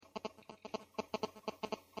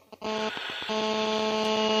listening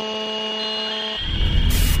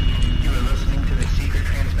to the Secret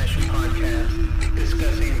Transmission Podcast,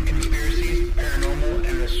 discussing conspiracies, paranormal,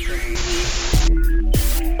 and the strange.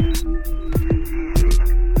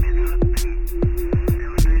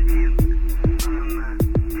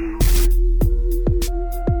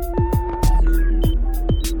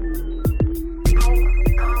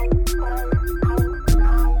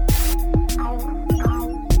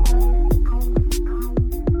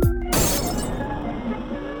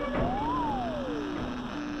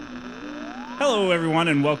 Hello, everyone,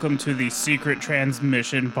 and welcome to the Secret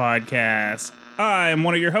Transmission Podcast. I am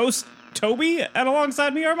one of your hosts, Toby, and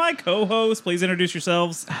alongside me are my co-hosts. Please introduce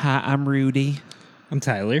yourselves. Hi, I'm Rudy. I'm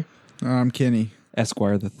Tyler. I'm Kenny.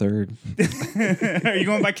 Esquire the Third. Are you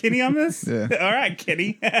going by Kenny on this? Yeah. All right,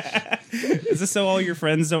 Kenny. Is this so all your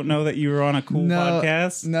friends don't know that you were on a cool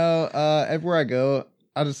podcast? No, everywhere I go,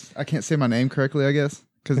 I can't say my name correctly, I guess,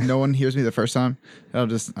 because no one hears me the first time.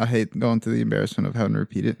 I hate going through the embarrassment of having to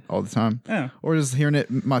repeat it all the time. Oh. Or just hearing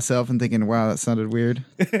it myself and thinking, wow, that sounded weird.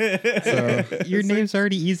 So Your name's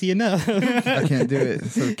already easy enough. I can't do it.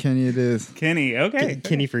 So Kenny it is. Kenny, okay.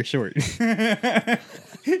 Kenny for short.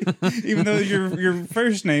 Even though your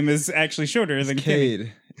first name is actually shorter than Kenny.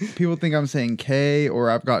 Cade. People think I'm saying K or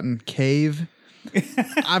I've gotten cave.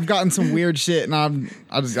 I've gotten some weird shit and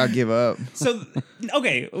I give up. So,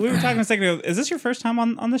 okay, we were talking a second ago. Is this your first time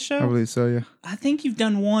on the show? I believe so, yeah. I think you've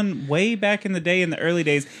done one way back in the day, in the early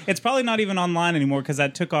days. It's probably not even online anymore because I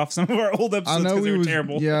took off some of our old episodes because they were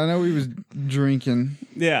terrible. Yeah, I know we was drinking.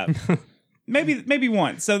 Yeah. maybe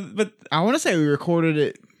once. So, but I want to say we recorded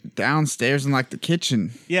it downstairs in like the kitchen.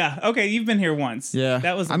 yeah, okay, you've been here once. Yeah,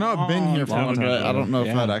 that was. I know I've been here for a long long time. time. I don't know if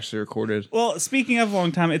Yeah. I'd actually recorded. Well, speaking of a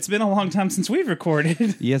long time, it's been a long time since we've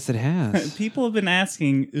recorded. Yes, it has. People have been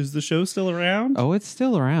asking, "Is the show still around?" Oh, it's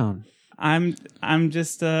still around. I'm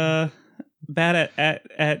just bad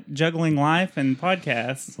at juggling life and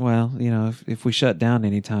podcasts. Well, you know, if we shut down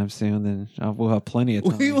anytime soon, then we'll have plenty of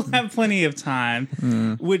time. We will have plenty of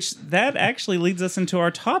time, which that actually leads us into our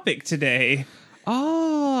topic today.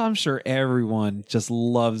 Oh, I'm sure everyone just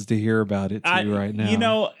loves to hear about it too right now. You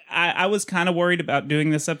know, I was kind of worried about doing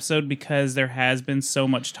this episode because there has been so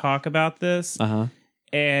much talk about this,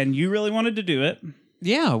 and you really wanted to do it.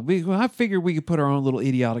 Yeah, I figured we could put our own little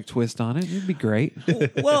idiotic twist on it. It'd be great.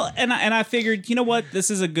 Well, and I figured, you know what, this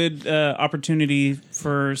is a good opportunity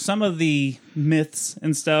for some of the myths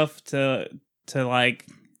and stuff to like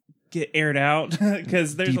get aired out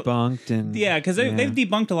because there's Debunked and because they've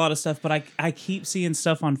debunked a lot of stuff, but I keep seeing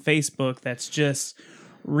stuff on Facebook that's just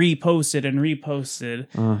reposted and reposted.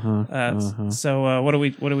 So what are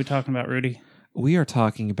we talking about, Rudy? We are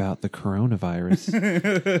talking about the coronavirus.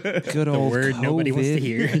 Good old word COVID. nobody wants to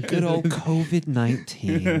hear. Good old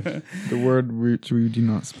COVID-19. The word which we do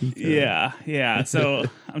not speak of. Yeah. So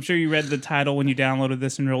I'm sure you read the title when you downloaded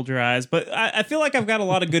this and rolled your eyes, but I feel like I've got a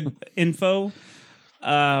lot of good info.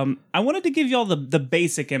 I wanted to give you all the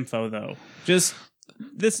basic info, though. Just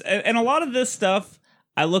this, and a lot of this stuff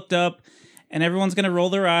I looked up, and everyone's going to roll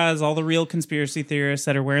their eyes. All the real conspiracy theorists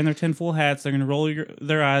that are wearing their tinfoil hats, they're going to roll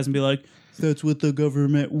their eyes and be like, that's what the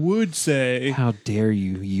government would say. How dare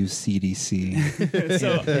you CDC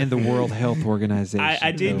So and the World Health Organization?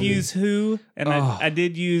 I did use WHO, and I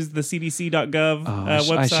did use the CDC.gov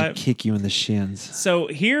website. I should kick you in the shins. So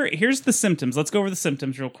here's the symptoms. Let's go over the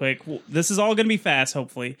symptoms real quick. This is all going to be fast,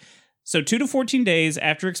 hopefully. So 2 to 14 days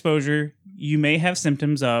after exposure, you may have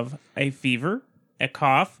symptoms of a fever, a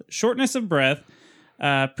cough, shortness of breath,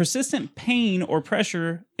 persistent pain or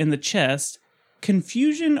pressure in the chest,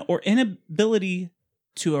 confusion or inability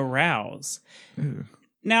to arouse.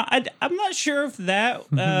 Now, I'm not sure if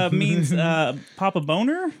that means pop a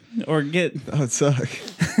boner or get... That would suck.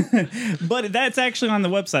 But that's actually on the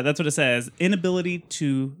website. That's what it says. Inability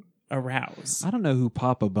to arouse. I don't know who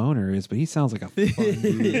Papa Boner is, but he sounds like a fun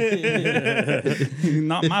dude.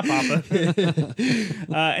 Not my papa.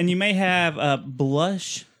 And you may have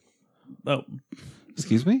blush. Oh,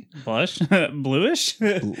 Excuse me? blush? Bluish?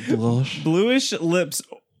 Blush. Bluish lips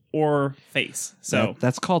or face. So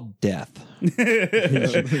That's called death.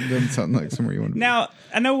 That doesn't sound like somewhere you want to be. now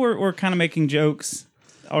I know we're kind of making jokes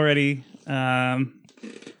already. That's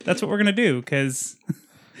what we're gonna do because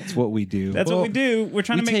That's what we do. that's what we do. We're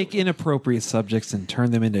trying We to make take inappropriate subjects and turn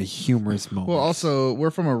them into humorous moments. Well, also,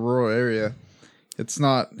 we're from a rural area. It's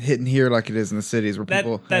not hitting here like it is in the cities where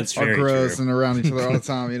people that's are very gross true. and around each other all the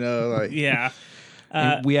time, you know, like yeah.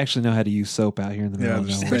 And we actually know how to use soap out here in the middle of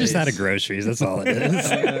just nowhere. We're just out of groceries. That's all it is.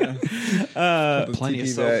 Plenty of TP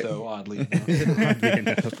soap, back. though, oddly.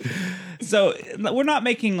 So we're not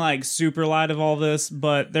making like super light of all this,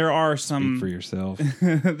 but there are some For yourself.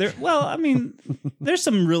 well, I mean, there's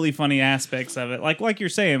some really funny aspects of it. Like you're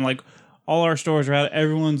saying, like all our stores are out.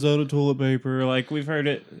 Everyone's out of toilet paper. Like we've heard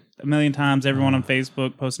it a million times. Everyone on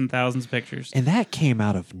Facebook posting thousands of pictures. And that came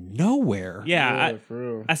out of nowhere. Yeah, for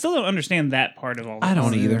real. I still don't understand that part of all this. I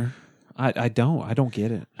don't either. I don't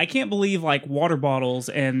get it. I can't believe like water bottles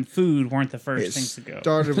and food weren't the first It things to go.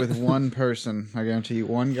 started with one person. I guarantee you,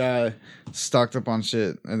 one guy stocked up on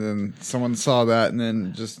shit, and then someone saw that, and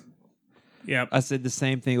then just Yep. I said the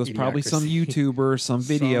same thing. It was probably some Idiocracy. YouTuber, some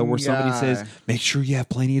video Some where somebody guy. says, "Make sure you have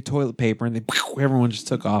plenty of toilet paper," and then everyone just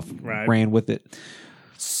took off, Right. ran with it.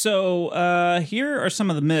 So here are some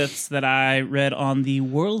of the myths that I read on the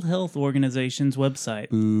World Health Organization's website.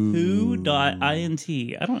 Who.int.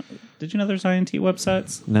 I don't. Did you know there's INT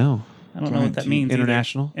websites? No, I don't know what that means. either.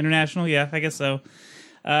 International? International, yeah, I guess so.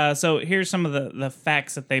 So here's some of the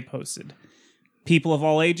facts that they posted. People of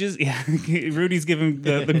all ages, yeah, Rudy's giving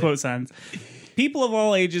the quote signs. People of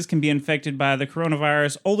all ages can be infected by the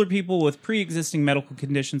coronavirus. Older people with pre-existing medical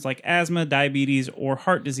conditions like asthma, diabetes, or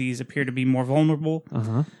heart disease appear to be more vulnerable.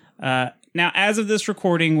 Now, as of this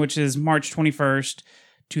recording, which is March 21st,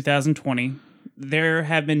 2020, there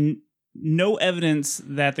have been no evidence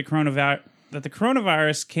that the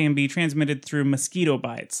coronavirus can be transmitted through mosquito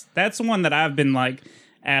bites. That's the one that I've been like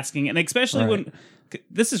asking, and especially when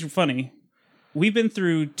this is funny. We've been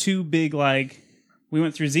through two big we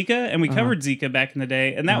went through Zika and we covered Zika back in the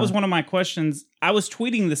day, and that was one of my questions. I was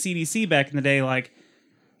tweeting the CDC back in the day, like,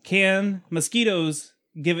 can mosquitoes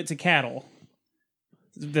give it to cattle?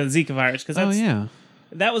 The Zika virus, because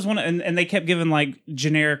that was one, and they kept giving like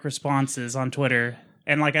generic responses on Twitter.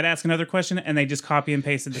 And like I'd ask another question, and they just copy and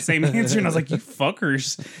pasted the same answer, and I was like, "You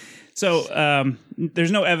fuckers!" So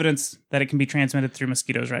there's no evidence that it can be transmitted through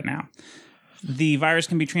mosquitoes right now. The virus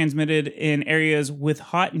can be transmitted in areas with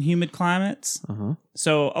hot and humid climates.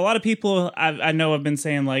 So a lot of people I know have been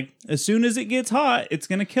saying like, as soon as it gets hot, it's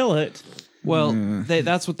going to kill it. Well,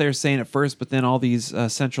 that's what they're saying at first, but then all these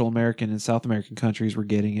Central American and South American countries were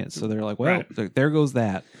getting it, so they're like, "Well, there goes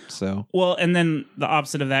that." So, well, and then the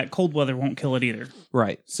opposite of that, cold weather won't kill it either.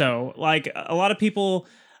 right. So, like a lot of people,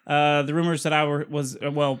 the rumors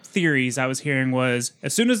that theories I was hearing was,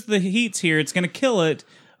 as soon as the heat's here, it's going to kill it,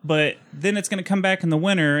 but then it's going to come back in the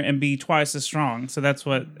winter and be twice as strong. So that's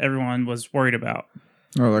what everyone was worried about.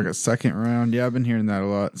 or like a second round. Yeah, I've been hearing that a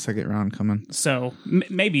lot. Second round coming. So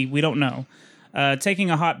maybe, we don't know. Taking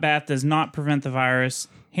a hot bath does not prevent the virus.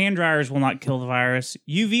 Hand dryers will not kill the virus.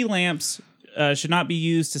 UV lamps should not be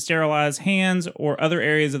used to sterilize hands or other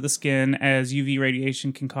areas of the skin, as UV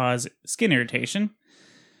radiation can cause skin irritation.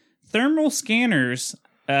 Thermal scanners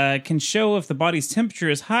can show if the body's temperature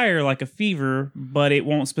is higher, like a fever, but it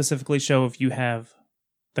won't specifically show if you have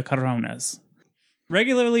the coronas.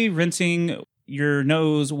 Regularly rinsing your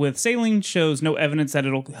nose with saline shows no evidence that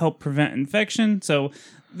it'll help prevent infection. So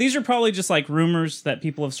these are probably just like rumors that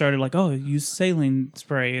people have started, like, oh, use saline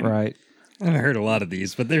spray. Right. I haven't heard a lot of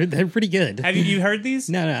these, but they're pretty good. Have you heard these?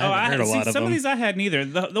 No, I haven't heard a lot of some them. of these I hadn't either.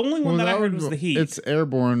 The only one that I heard was the heat. It's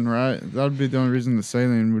airborne, right? That would be the only reason the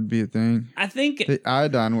saline would be a thing. I think The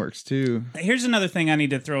iodine works too. here's another thing I need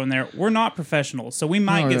to throw in there. We're not professionals, so we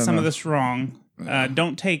might get some of this wrong.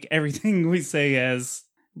 Don't take everything we say as,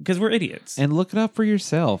 because we're idiots. And look it up for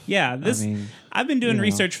yourself. Yeah, I've been doing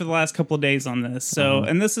research for the last couple of days on this. So,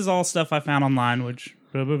 and this is all stuff I found online, which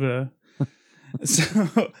blah blah blah.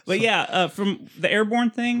 So, but yeah, from the airborne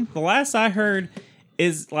thing, the last I heard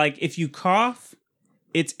is like if you cough,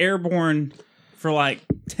 it's airborne for like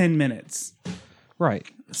 10 minutes. Right.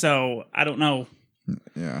 So I don't know.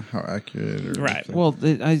 Yeah, how accurate. Or Right. Well,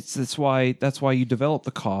 that's why you develop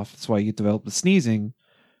the cough. That's why you develop the sneezing.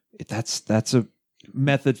 That's a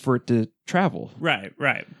method for it to travel. Right.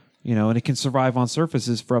 And it can survive on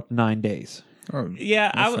surfaces for up to 9 days. Oh, Yeah,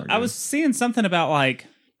 that's not I was seeing something about like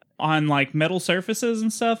on like metal surfaces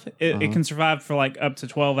and stuff, it can survive for like up to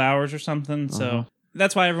 12 hours or something. So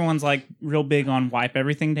that's why everyone's like real big on wipe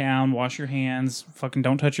everything down, wash your hands, fucking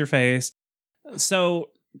don't touch your face. So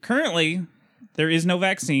currently there is no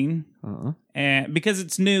vaccine, and because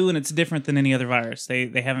it's new and it's different than any other virus.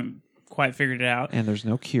 They haven't quite figured it out. And there's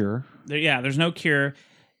no cure. There's no cure.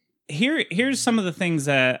 Here's some of the things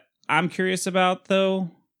that I'm curious about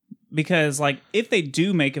though, because like if they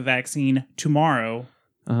do make a vaccine tomorrow,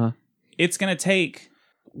 it's going to take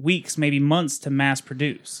weeks, maybe months to mass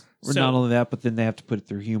produce. Or not only that, but then they have to put it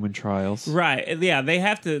through human trials. Right. Yeah, they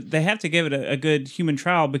have to give it a good human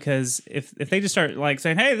trial, because if they just start like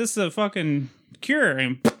saying, "Hey, this is a fucking cure,"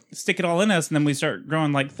 and stick it all in us, and then we start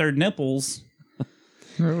growing like third nipples,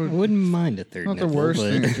 That I would- wouldn't mind a third not the nipple, worst but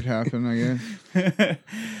thing that could happen, I guess.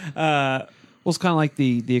 Well, it's kind of like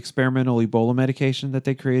the experimental Ebola medication that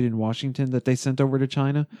they created in Washington that they sent over to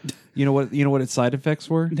China. You know what its side effects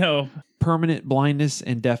were? No. Permanent blindness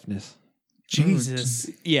and deafness. Jesus.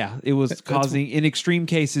 Yeah, it was causing, in extreme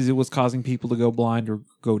cases, it was causing people to go blind or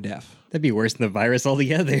go deaf. that'd be worse than the virus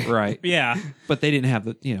altogether. Right. Yeah. But they didn't have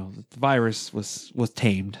the virus was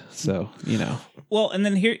tamed. So, Well, and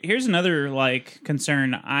then here's another like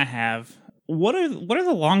concern I have. What are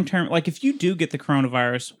the long-term, like if you do get the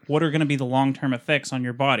coronavirus, what are going to be the long-term effects on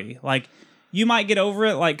your body? Like you might get over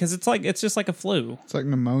it, like, cause it's just like a flu. It's like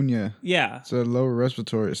pneumonia. Yeah. It's a lower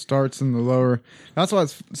respiratory. It starts in the lower. That's why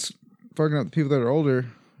it's fucking up the people that are older.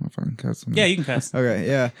 If I can cuss them. Yeah, you can cuss. Okay,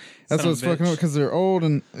 yeah. That's Son what's of a fucking bitch. up because they're old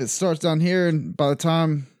and it starts down here, and by the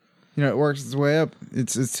time it works its way up,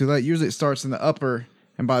 it's too late. Usually it starts in the upper,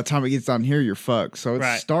 and by the time it gets down here, you're fucked. So it's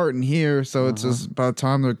Right. starting here, so it's just by the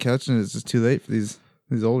time they're catching it, it's just too late for these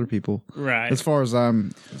older people. Right. As far as I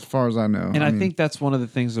know. and I mean, think that's one of the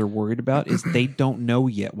things they're worried about is they don't know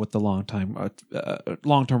yet what the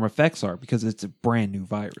long-term effects are because it's a brand new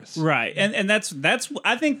virus. Right. And that's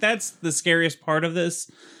I think that's the scariest part of this.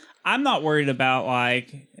 I'm not worried about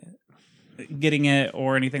like getting it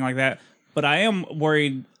or anything like that, but I am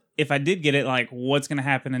worried if I did get it, like what's going to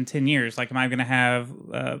happen in 10 years? Like, am I going to have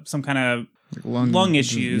some kind of like lung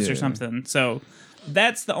issues or yeah. something? So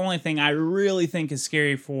that's the only thing I really think is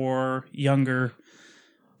scary for younger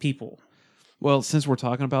people. Well, since we're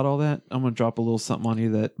talking about all that, I'm going to drop a little something on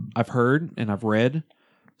you that I've heard and I've read,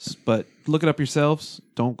 but look it up yourselves.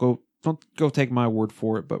 Don't go take my word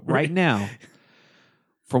for it. But right now,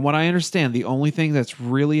 from what I understand, the only thing that's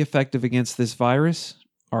really effective against this virus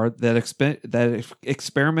are that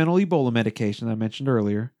experimental Ebola medication that I mentioned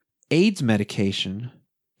earlier, AIDS medication,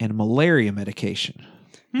 and malaria medication.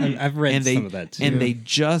 I've read And some of that too. And they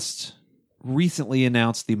just recently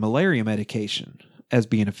announced the malaria medication as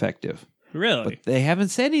being effective. Really? But they haven't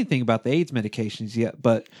said anything about the AIDS medications yet.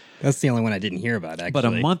 But That's the only one I didn't hear about,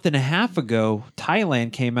 actually. a month and a half ago,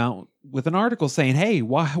 Thailand came out with an article saying, "Hey,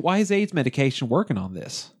 why is AIDS medication working on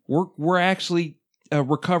this? We're actually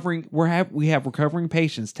recovering. We have recovering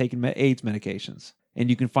patients taking AIDS medications, and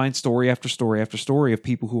you can find story after story after story of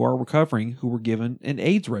people who are recovering who were given an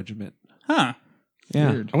AIDS regimen." Huh.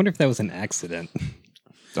 Yeah, Weird. I wonder if that was an accident.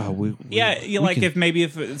 Like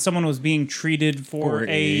if someone was being treated for For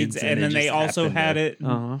AIDS AIDS, and and then it they just also happened had to- it.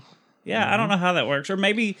 Uh-huh. Yeah, I don't know how that works. Or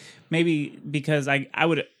maybe because I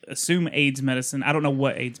would assume AIDS medicine, I don't know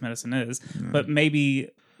what AIDS medicine is, but maybe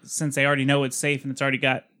since they already know it's safe and it's already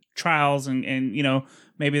got trials and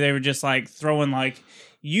maybe they were just like throwing like,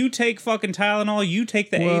 you take fucking Tylenol, you take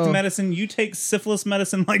the AIDS Well- medicine, you take syphilis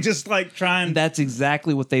medicine, like just like trying. That's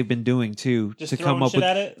exactly what they've been doing too. Just to throwing come up shit with,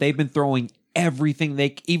 at it? they've been throwing everything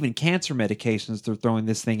even cancer medications. They're throwing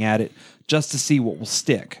this thing at it just to see what will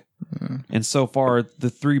stick. And so far,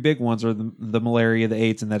 the three big ones are the malaria, the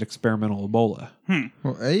AIDS, and that experimental Ebola.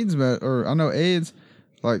 Well, AIDS, I know AIDS,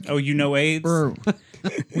 like, Oh, you know AIDS? or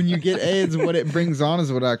when you get AIDS, what it brings on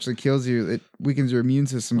is what actually kills you. It weakens your immune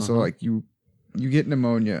system, so like you get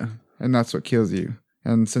pneumonia, and that's what kills you.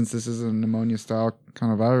 And since this is a pneumonia style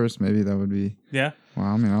kind of virus, maybe that would be. Yeah. Well,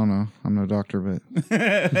 I mean, I don't know. I'm no doctor, but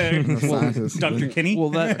I'm a scientist. Dr. Kinney? Well,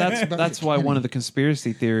 that's why one of the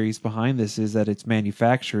conspiracy theories behind this is that it's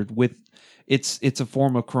manufactured with it's a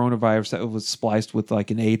form of coronavirus that was spliced with like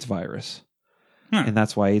an AIDS virus, and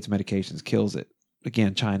that's why AIDS medications kills it.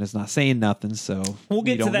 Again, China's not saying nothing, so We'll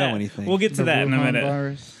get we to don't that. know anything. We'll get to that in a Wuhan minute.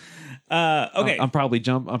 virus. Okay. I'm probably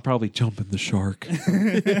jumping the shark.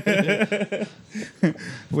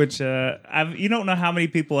 Which you don't know how many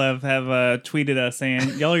people have tweeted us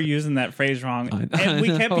saying y'all are using that phrase wrong, and we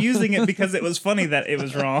kept using it because it was funny that it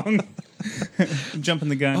was wrong. Jumping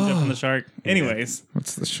the gun, jumping the shark. Anyways,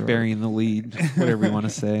 What's the short? Burying the lead, whatever you want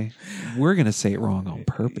to say. We're gonna say it wrong on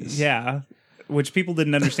purpose. yeah, which people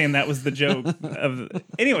didn't understand that was the joke of.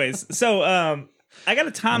 Anyways, so I got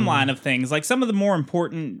a timeline of things, like some of the more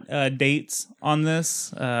important dates on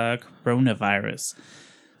this coronavirus.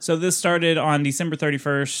 So this started on December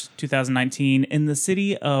 31st, 2019 in the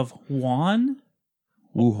city of Wuhan.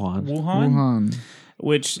 Wuhan.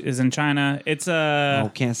 which is in China. It's Oh,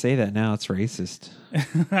 can't say that now. It's racist.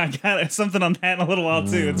 I got something on that in a little while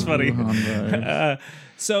too. It's funny. Wuhan virus.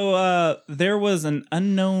 So there was an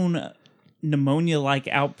unknown pneumonia-like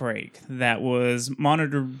outbreak that was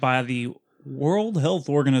monitored by the World Health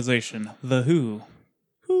Organization, the WHO.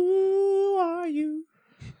 Who are you?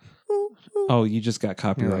 Oh, you just got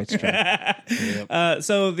copyright strike.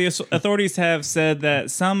 So the authorities have said that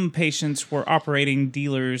some patients were operating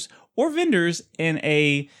dealers or vendors in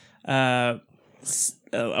a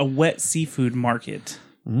a wet seafood market.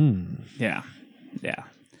 Yeah.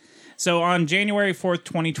 So on January 4th,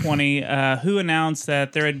 2020, WHO announced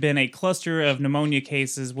that there had been a cluster of pneumonia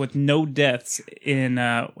cases with no deaths in,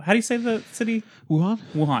 how do you say the city?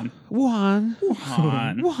 Wuhan.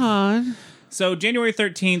 So January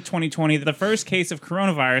 13th, 2020, the first case of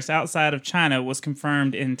coronavirus outside of China was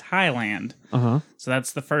confirmed in Thailand. So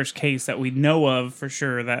that's the first case that we know of for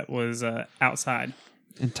sure that was outside.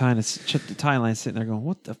 And Thailand's sitting there going,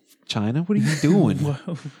 "What the China? What are you doing?"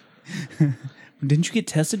 Didn't you get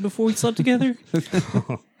tested before we slept together?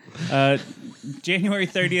 January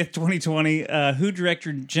 30th, 2020, WHO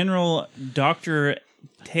Director General Dr.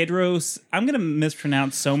 Tedros. I'm going to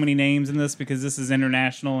mispronounce so many names in this because this is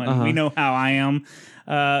international and we know how I am.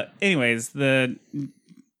 Anyways, the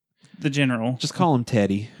general. Just call him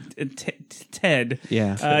Teddy. Ted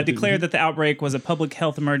declared that the outbreak was a public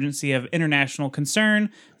health emergency of international concern.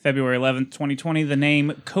 February 11th, 2020, the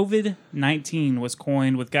name COVID-19 was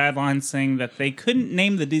coined with guidelines saying that they couldn't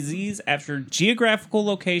name the disease after geographical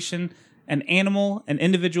location, an animal, an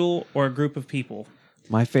individual, or a group of people.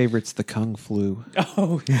 My favorite's the Kung Flu.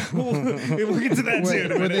 Oh, we'll get to that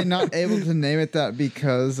too. Were they not able to name it that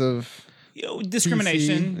because of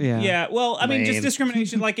discrimination? PC? Yeah. Well, I mean, just Lame.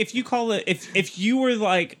 discrimination. Like, if you call it, if you were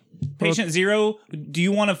like Patient Zero, do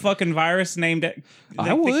you want a fucking virus named?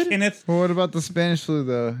 I would. Kenneth. Well, what about the Spanish flu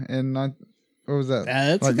though? And what was that?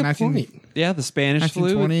 That's a good point. Yeah, the Spanish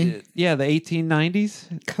flu. 1920? Yeah, the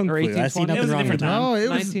 1890s Kung or flu. I see 1820s. nothing It was a wrong with different that. time. No, it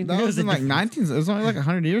was 19 that was in like 19. It was only like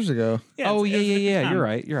 100 years ago. Yeah, Oh it's a different yeah. time. You're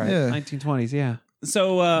right. Yeah. 1920s. Yeah.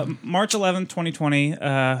 So, March 11th, 2020,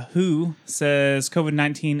 WHO says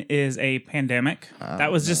COVID-19 is a pandemic.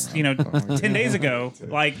 That was just, 10 days ago.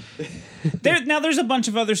 Like, there's a bunch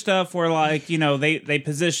of other stuff where, like, they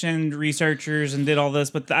positioned researchers and did all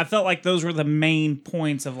this, but I felt like those were the main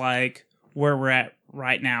points of, like, where we're at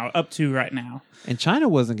right now, up to right now. And China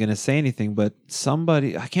wasn't going to say anything, but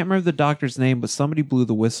somebody, I can't remember the doctor's name, but somebody blew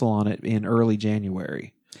the whistle on it in early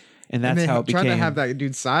January. And that's And they how it became. tried to have that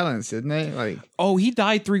dude silenced, didn't they? Like, Oh, he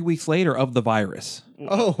died 3 weeks later of the virus.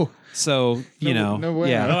 oh, So, no way. No,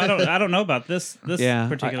 yeah. I don't know about this Yeah.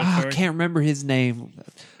 particular I story. can't remember his name.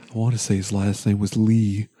 I want to say his last name was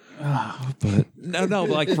Lee. But no, but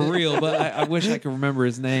like for real. But I wish I could remember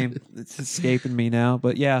his name. It's escaping me now.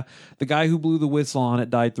 But yeah, the guy who blew the whistle on it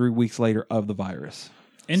died 3 weeks later of the virus.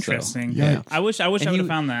 Interesting. Yikes. I wish I would have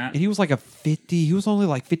found that. And he was like he was only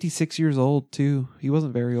like 56 years old too. He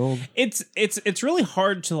wasn't very old. It's really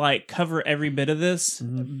hard to like cover every bit of this,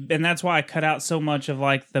 and that's why I cut out so much of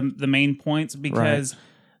like the main points because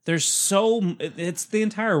there's it's the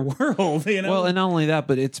entire world, Well, and not only that,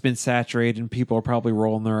 but it's been saturated and people are probably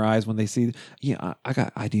rolling their eyes when they see, I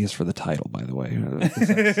got ideas for the title, by the way.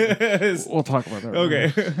 We'll talk about that.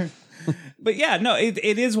 Okay. But yeah, no, it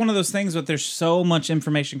is one of those things, but there's so much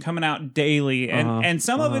information coming out daily, and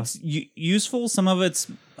some of it's useful, some of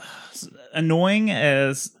it's annoying,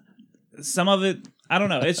 as some of it, I don't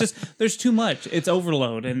know. It's just, there's too much. It's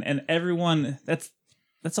overload, and everyone, that's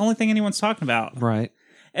the only thing anyone's talking about. Right.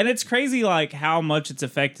 And it's crazy, like, how much it's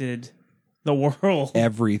affected the world.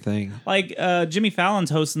 Everything. Like, Jimmy Fallon's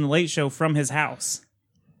hosting the Late Show from his house.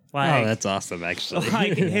 Like, Oh, that's awesome, actually.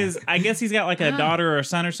 like I guess he's got like a daughter or a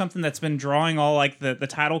son or something that's been drawing all like the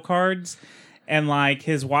title cards, and like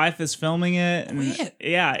his wife is filming it. And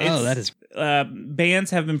yeah, it's, that is.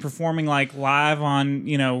 bands have been performing like live on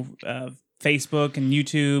Facebook and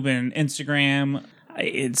YouTube and Instagram.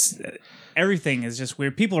 It's everything is just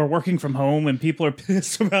weird. People are working from home and people are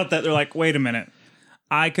pissed about that. They're like, wait a minute,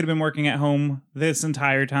 I could have been working at home this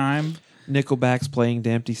entire time. Nickelback's playing to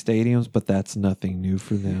empty stadiums, but that's nothing new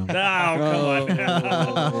for them. Oh, come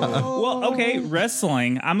on. Well, okay,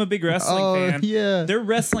 wrestling. I'm a big wrestling fan. yeah. They're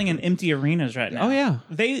wrestling in empty arenas right now. Oh, yeah.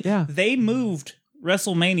 They moved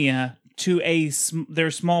WrestleMania to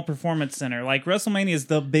their small performance center. Like, WrestleMania is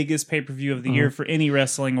the biggest pay-per-view of the year for any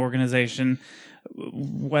wrestling organization,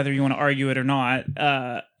 whether you want to argue it or not.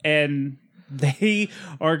 And they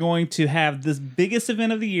are going to have this biggest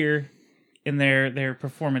event of the year in their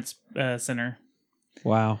performance center.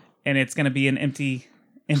 Wow. And it's going to be an empty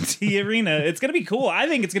arena. It's going to be cool. I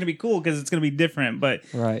think it's going to be cool because it's going to be different. But,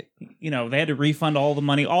 Right. they had to refund all the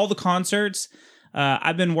money, all the concerts.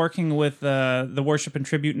 I've been working with the Worship and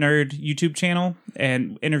Tribute Nerd YouTube channel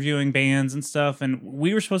and interviewing bands and stuff. And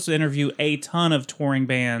we were supposed to interview a ton of touring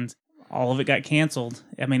bands. All of it got canceled.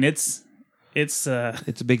 I mean, it's a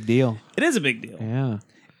big deal. it is a big deal. Yeah.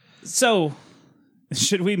 So,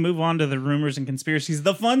 should we move on to the rumors and conspiracies,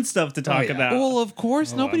 the fun stuff to talk yeah. about? Well, of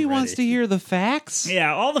course, nobody I'm wants ready. to hear the facts.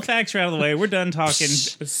 Yeah, all the facts are out of the way. We're done talking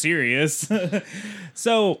serious.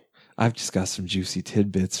 So, I've just got some juicy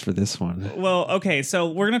tidbits for this one. Well, okay, so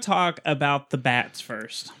we're going to talk about the bats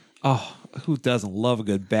first. Oh, who doesn't love a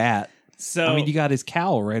good bat? So I mean, you got his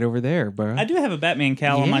cowl right over there, bro. I do have a Batman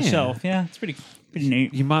cowl on my Yeah. shelf. Yeah, it's pretty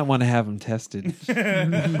neat. You might want to have him tested.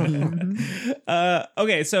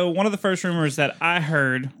 Okay, so one of the first rumors that I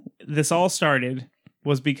heard, this all started,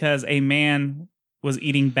 was because a man was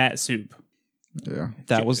eating bat soup. Yeah.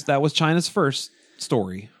 That was China's first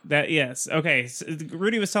story. That yes. Okay, so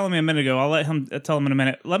Rudy was telling me a minute ago. I'll let him tell him in a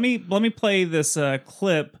minute. Let me play this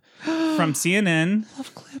clip from CNN.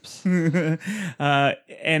 Love clips.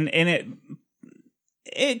 And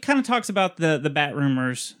it kind of talks about the bat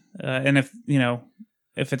rumors and if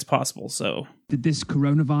it's possible. So Did this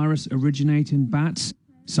coronavirus originate in bats?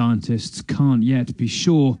 Scientists can't yet be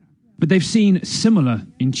sure, but they've seen similar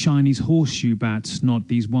in Chinese horseshoe bats, not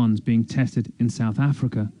these ones being tested in South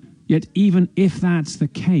Africa. Yet even if that's the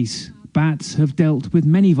case, bats have dealt with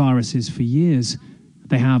many viruses for years.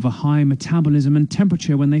 They have a high metabolism and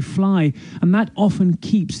temperature when they fly, and that often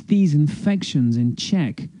keeps these infections in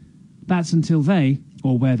check. That's until they,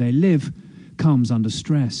 or where they live, comes under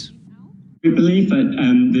stress. We believe that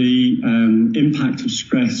the impact of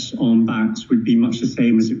stress on bats would be much the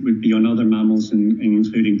same as it would be on other mammals,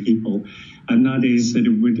 including people. And that is that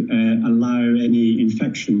it would allow any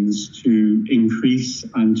infections to increase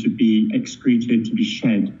and to be excreted, to be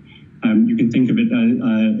shed. You can think of it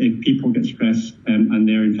if people get stressed and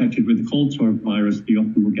they're infected with the cold sore virus, they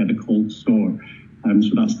often will get a cold sore. So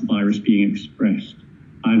that's the virus being expressed.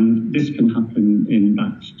 And this can happen in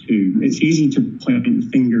bats too. It's easy to point the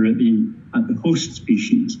finger at the host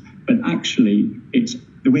species, but actually it's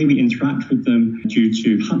the way we interact with them due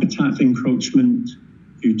to habitat encroachment,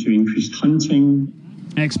 due to increased hunting.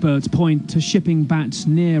 Experts point to shipping bats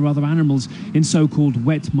near other animals in so-called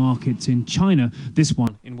wet markets in China. This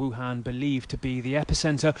one in Wuhan believed to be the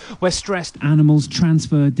epicenter, where stressed animals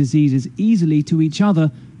transfer diseases easily to each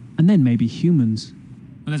other and then maybe humans.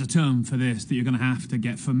 Well, there's a term for this that you're going to have to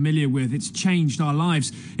get familiar with. It's changed our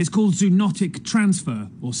lives. It's called zoonotic transfer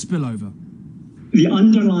or spillover. The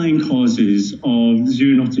underlying causes of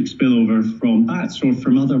zoonotic spillover from bats or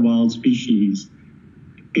from other wild species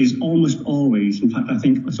is almost always, in fact, I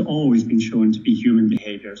think it's always been shown to be human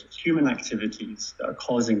behaviors. It's human activities that are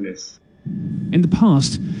causing this. In the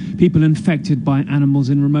past, people infected by animals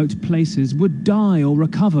in remote places would die or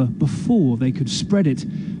recover before they could spread it.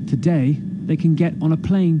 Today, they can get on a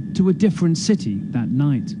plane to a different city that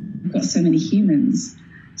night. We've got so many humans,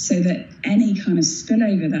 so that any kind of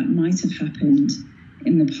spillover that might have happened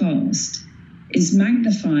in the past is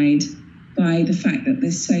magnified by the fact that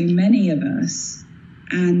there's so many of us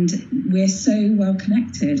and we're so well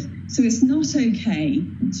connected. So it's not okay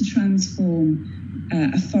to transform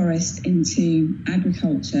a forest into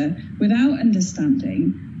agriculture without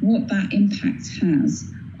understanding what that impact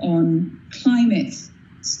has on climate,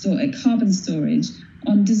 carbon storage,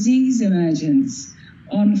 on disease emergence,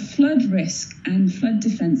 on flood risk and flood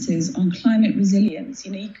defences, on climate resilience.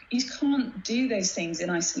 You can't do those things in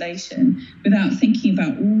isolation without thinking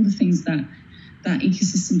about all the things that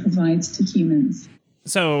ecosystem provides to humans.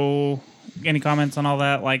 So, any comments on all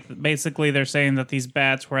that? Like, basically, they're saying that these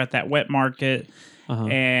bats were at that wet market,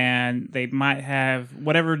 and they might have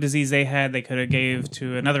whatever disease they had. They could have gave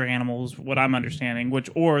to another animal, is what I'm understanding.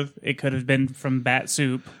 Or it could have been from bat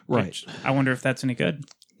soup. Right. Which I wonder if that's any good.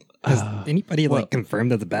 Has anybody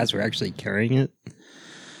confirmed that the bats were actually carrying it?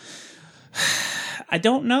 I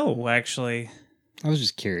don't know. Actually, I was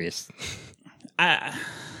just curious. I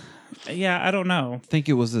don't know. I think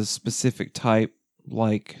it was a specific type,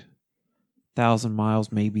 like 1,000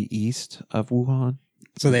 miles maybe east of Wuhan.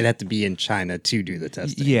 So they'd have to be in China to do the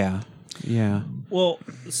testing. Yeah. Well,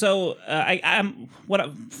 so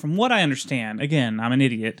from what I understand, again, I'm an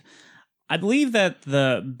idiot. I believe that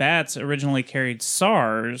the bats originally carried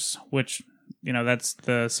SARS, which that's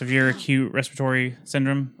the severe acute respiratory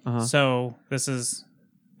syndrome. So is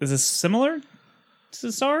this similar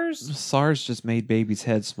to SARS? SARS just made babies'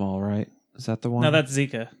 heads small, right? Is that the one? No, that's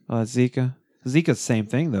Zika. Oh, that's Zika. Zika's the same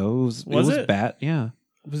thing though. It was it? bat. Yeah,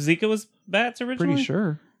 Zika was bats originally. pretty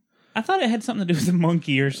sure. I thought it had something to do with a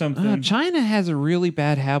monkey or something. China has a really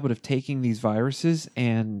bad habit of taking these viruses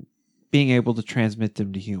and being able to transmit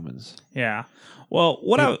them to humans. Yeah. Well,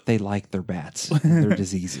 they like their bats, and their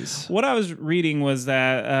diseases. What I was reading was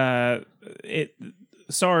that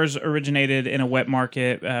SARS originated in a wet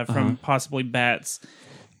market from possibly bats,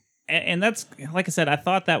 and that's, like I said, I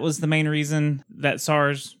thought that was the main reason that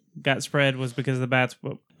SARS got spread was because of the bats.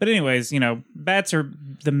 But anyways, bats are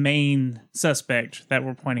the main suspect that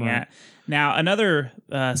we're pointing at. Now, another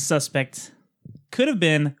suspect could have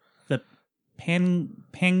been the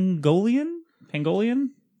pangolin,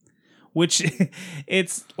 which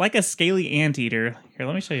it's like a scaly anteater. Here,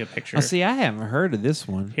 let me show you a picture. Oh, see, I haven't heard of this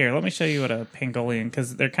one. Here, let me show you what a pangolin,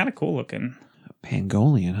 because they're kind of cool looking.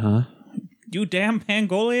 Pangolin, huh? You damn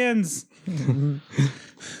pangolians!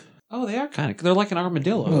 Oh, they are kind of. They're like an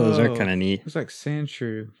armadillo. Oh, those are kind of neat. It's like sand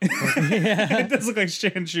shrew. It does look like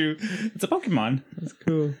Shanshu. It's a Pokemon. That's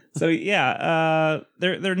cool. So yeah,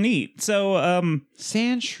 they're neat. So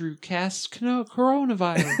Sandshrew casts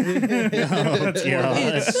coronavirus. that's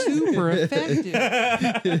It's super effective.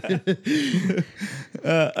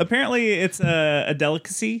 apparently it's a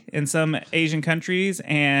delicacy in some Asian countries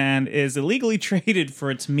and is illegally traded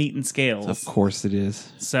for its meat and scales. Of course it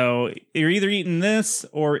is. So you're either eating this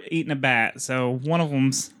or eating a bat. So one of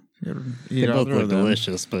them's. They both look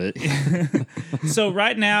delicious, but So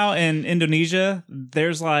right now in Indonesia,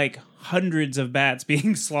 there's like hundreds of bats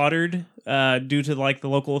being slaughtered due to like the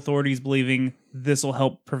local authorities believing this will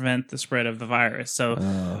help prevent the spread of the virus. So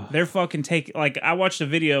they're fucking like I watched a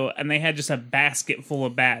video and they had just a basket full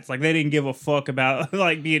of bats. Like they didn't give a fuck about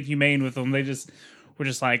like being humane with them. They just were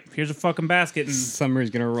just like, here's a fucking basket, and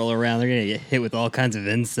summer's gonna roll around. They're gonna get hit with all kinds of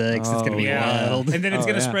insects. It's gonna be wild. And then it's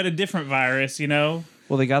gonna spread a different virus, you know?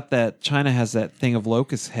 Well, they got that. China has that thing of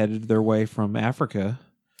locusts headed their way from Africa.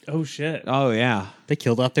 Oh shit. Oh yeah, They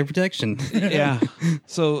killed off their protection. yeah.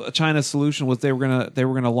 So China's solution was they were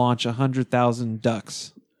gonna launch 100,000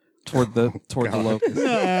 ducks toward the locusts.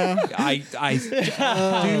 I can't.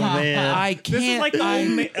 This is like the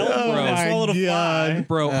old elephant that swallowed a fly.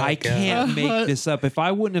 Bro, I can't make this up. If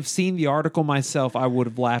I wouldn't have seen the article myself, I would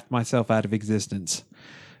have laughed myself out of existence.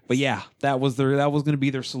 But yeah, that was going to be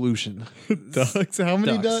their solution. Ducks? How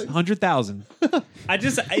many ducks? 100,000.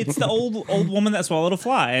 It's the old woman that swallowed a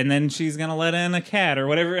fly, and then she's gonna let in a cat or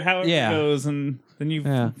whatever, however it goes, and then you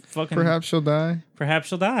fucking Perhaps she'll die. Perhaps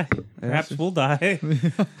she'll die. Perhaps we'll die.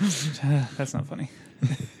 That's not funny.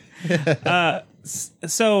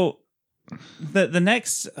 So the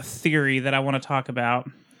next theory that I want to talk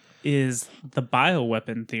about is the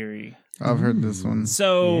bioweapon theory. I've heard this one.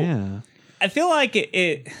 So Yeah. I feel like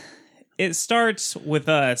it starts with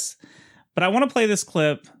us, but I want to play this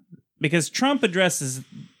clip because Trump addresses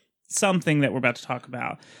something that we're about to talk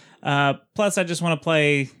about. Plus, I just want to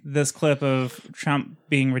play this clip of Trump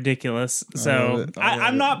being ridiculous. So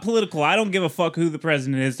I'm not political. I don't give a fuck who the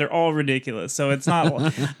president is. They're all ridiculous. So it's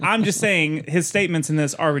not. I'm just saying his statements in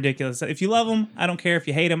this are ridiculous. If you love him, I don't care. If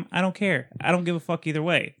you hate him, I don't care. I don't give a fuck either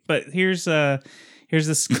way. But here's this.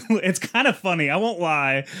 It's kind of funny. I won't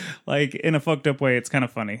lie. Like in a fucked up way, it's kind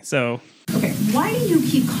of funny. So. Okay, why do you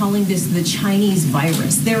keep calling this the Chinese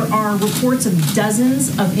virus? There are reports of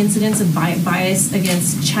dozens of incidents of bias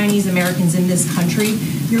against Chinese Americans in this country.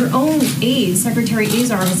 Your own aide, Secretary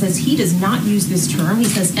Azar, says he does not use this term. He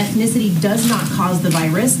says ethnicity does not cause the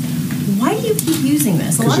virus. Why do you keep using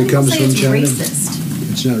this? A lot of people say it's racist.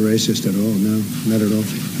 It's not racist at all. No, not at all.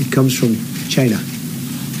 It comes from China.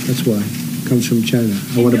 That's why. Comes from China.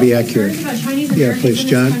 I want to be accurate. Yeah, please,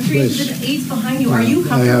 John. Please. The aides behind you. Are you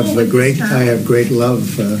I have great love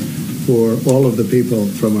for all of the people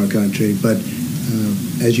from our country. But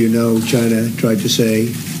as you know, China tried to say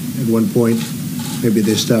at one point, maybe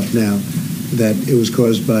they stopped now, that it was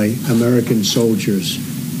caused by American soldiers.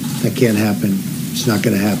 That can't happen. It's not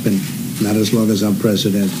going to happen. Not as long as I'm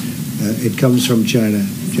president. It comes from China.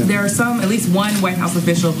 There are at least one White House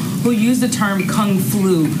official who used the term Kung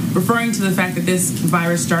Flu, referring to the fact that this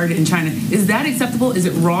virus started in China. Is that acceptable? Is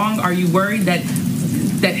it wrong? Are you worried that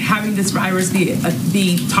having this virus be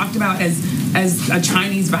talked about as a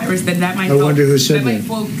Chinese virus, that might help? I wonder who said that.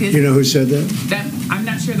 You know who said that? I'm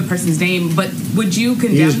not sure the person's name, but would you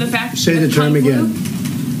condemn the fact say that the term again?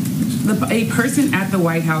 A person at the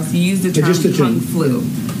White House used the term Kung Flu.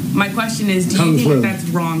 My question is, do you think that's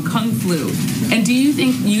wrong? Kung Flu. And do you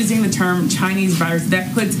think using the term Chinese virus,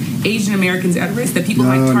 that puts Asian Americans at risk, that people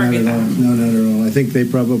might target them? No, not at all. I think they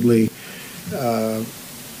probably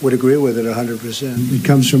would agree with it 100%. It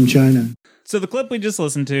comes from China. So the clip we just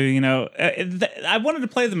listened to, I wanted to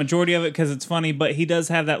play the majority of it because it's funny, but he does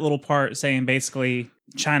have that little part saying basically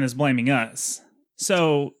China's blaming us.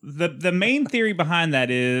 So the main theory behind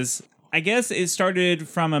that is, I guess it started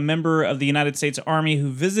from a member of the United States Army who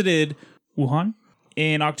visited Wuhan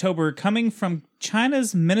in October, coming from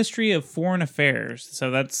China's Ministry of Foreign Affairs.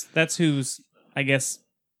 So that's who's, I guess,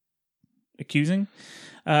 accusing.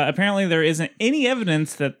 Apparently, there isn't any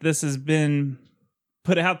evidence that this has been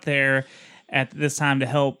put out there at this time to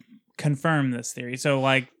help confirm this theory. So,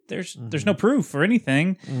 like, there's no proof or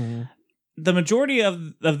anything. Mm-hmm. The majority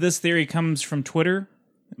of this theory comes from Twitter,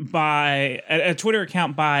 by a Twitter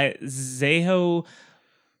account by Zeho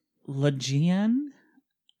Lejian.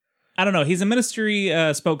 I don't know. He's a ministry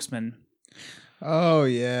spokesman. Oh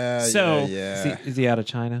yeah. So- yeah. Is he out of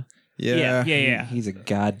China? Yeah. He's a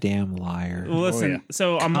goddamn liar. Well, listen,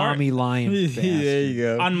 so on Commie lying bastard. There you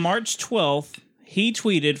go. On March 12th, he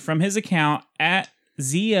tweeted from his account at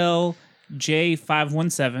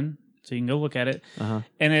ZLJ517. So you can go look at it.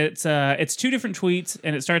 And it's two different tweets,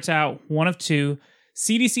 and it starts out one of two.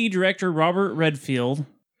 CDC Director Robert Redfield.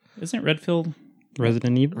 Isn't it Redfield?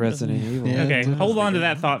 Resident Evil. Resident Evil. Yeah. Okay, hold on to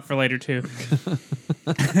that thought for later, too.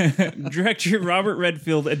 Director Robert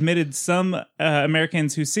Redfield admitted some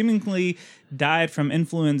Americans who seemingly died from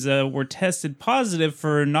influenza were tested positive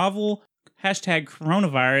for novel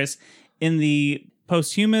 #coronavirus in the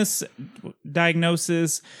posthumous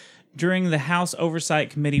diagnosis during the House Oversight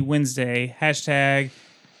Committee Wednesday,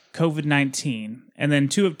 #COVID-19. And then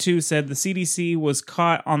 2 of 2 said the CDC was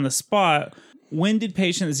caught on the spot. When did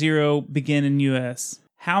patient 0 begin in U.S.?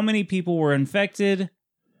 How many people were infected?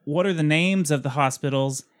 What are the names of the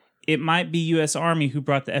hospitals? It might be U.S. Army who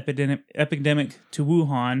brought the epidemic to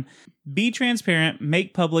Wuhan. Be transparent.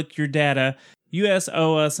 Make public your data. U.S.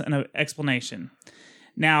 owe us an explanation.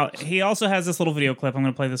 Now, he also has this little video clip. I'm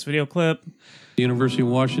going to play this video clip. The University of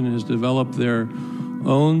Washington has developed their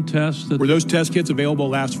own tests. Were those test kits available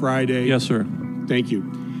last Friday? Yes, sir. Thank you.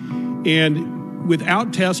 And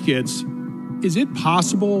without test kits, is it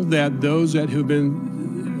possible that those that have been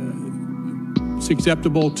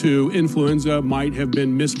susceptible to influenza might have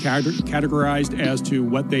been miscategorized as to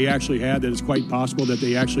what they actually had, that it's quite possible that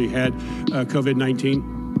they actually had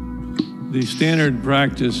COVID-19? The standard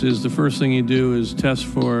practice is the first thing you do is test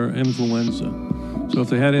for influenza. So if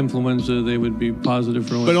they had influenza, they would be positive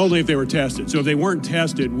for But only if they were tested. So if they weren't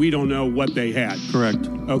tested, we don't know what they had. Correct.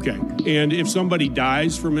 Okay. And if somebody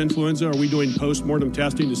dies from influenza, are we doing post-mortem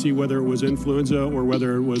testing to see whether it was influenza or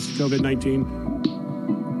whether it was COVID-19?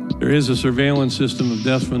 There is a surveillance system of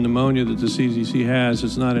death from pneumonia that the CDC has.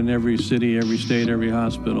 It's not in every city, every state, every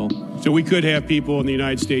hospital. So we could have people in the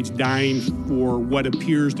United States dying for what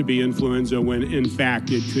appears to be influenza when, in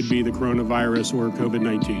fact, it could be the coronavirus or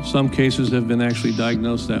COVID-19. Some cases have been actually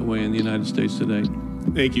diagnosed that way in the United States today.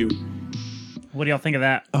 Thank you. What do y'all think of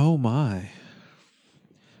that? Oh, my.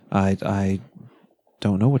 I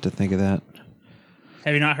don't know what to think of that.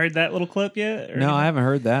 Have you not heard that little clip yet? No, I haven't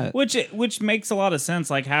heard that. Which makes a lot of sense.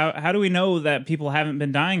 Like, how do we know that people haven't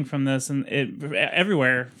been dying from this and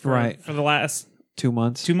everywhere for the last 2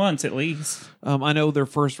 months? 2 months at least. I know their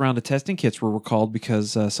first round of testing kits were recalled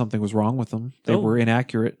because something was wrong with them. They were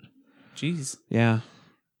inaccurate. Jeez. Yeah.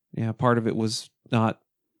 Part of it was not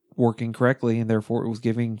working correctly, and therefore it was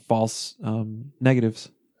giving false negatives.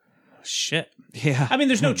 Shit. Yeah. I mean,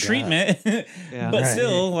 there's no treatment, Yeah. but Right.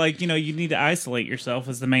 still, like, you need to isolate yourself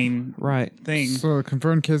as the main thing. So the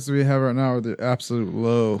confirmed cases we have right now are the absolute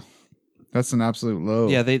low. That's an absolute low.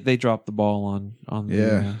 Yeah, they dropped the ball on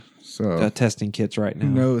the so testing kits right now.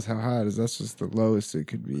 who knows how high it is? That's just the lowest it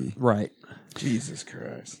could be. Right. Jesus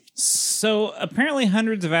Christ. So apparently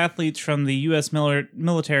hundreds of athletes from the U.S.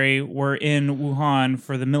 military were in Wuhan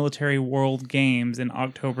for the Military World Games in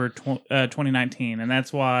October 2019. And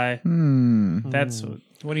that's why...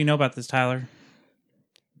 What do you know about this, Tyler?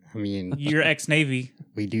 I mean... You're ex-Navy.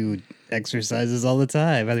 We do exercises all the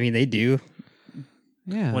time. I mean, they do.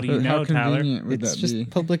 Yeah. What do you know, Tyler? It's just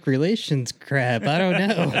public relations crap. I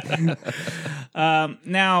don't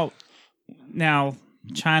know. Now,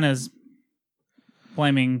 China's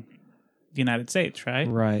blaming the United States, right?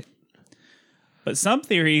 Right. But some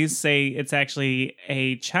theories say it's actually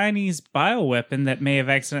a Chinese bioweapon that may have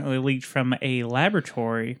accidentally leaked from a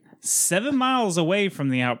laboratory 7 miles away from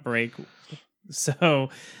the outbreak. So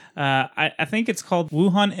I think it's called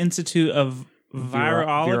Wuhan Institute of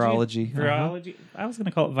Virology. Virology. I was going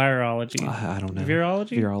to call it virology. I don't know.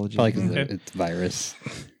 Virology? Virology. Probably because it's virus.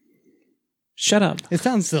 Shut up. It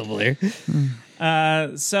sounds similar.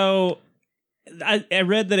 So I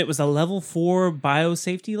read that it was a level 4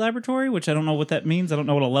 biosafety laboratory, which I don't know what that means. I don't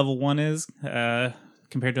know what a level 1 is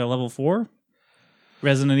compared to a level 4.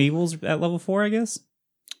 Resident Evil's at level 4, I guess.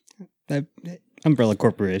 Umbrella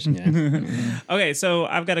Corporation, yeah. Okay, so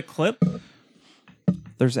I've got a clip.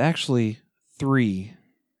 There's actually 3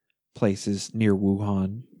 places near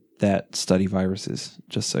Wuhan that study viruses,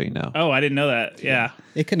 just so you know. Oh, I didn't know that. Yeah.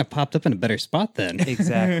 It couldn't have popped up in a better spot then.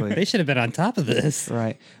 Exactly. They should have been on top of this.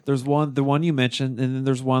 Right. There's the one you mentioned, and then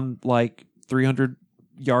there's one like 300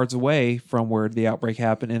 yards away from where the outbreak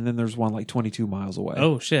happened, and then there's one like 22 miles away.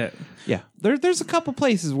 Oh, shit. Yeah. There's a couple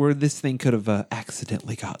places where this thing could have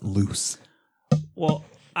accidentally gotten loose. Well,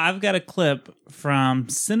 I've got a clip from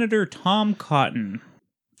Senator Tom Cotton.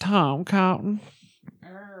 Tom Cotton.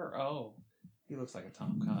 He looks like a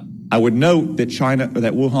Tom Cotton. I would note that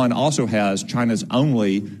Wuhan also has China's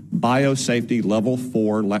only biosafety level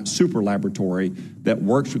 4 super laboratory that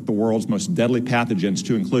works with the world's most deadly pathogens,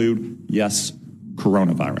 to include, yes,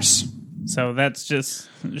 coronavirus. So that's just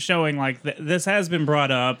showing like this has been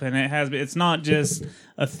brought up, and it's not just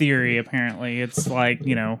a theory. Apparently, it's like,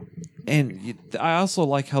 you know. And I also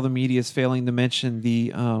like how the media is failing to mention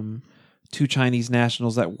the 2 Chinese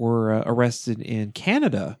nationals that were arrested in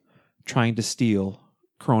Canada trying to steal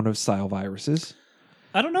corona-style viruses.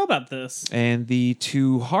 I don't know about this. And the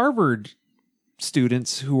 2 Harvard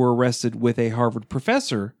students who were arrested with a Harvard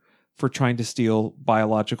professor for trying to steal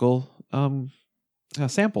biological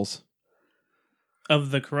samples. Of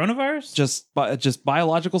the coronavirus? Just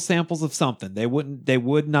biological samples of something. They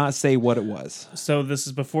would not say what it was. So this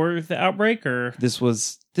is before the outbreak, or this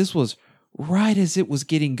was right as it was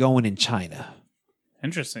getting going in China.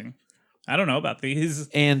 Interesting. I don't know about these.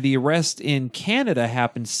 And the arrest in Canada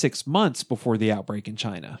happened 6 months before the outbreak in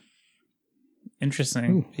China.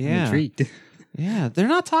 Interesting. Ooh, yeah. Intrigued. Yeah, they're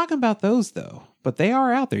not talking about those though, but they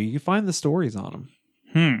are out there. You can find the stories on them.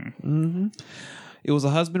 Mm-hmm. It was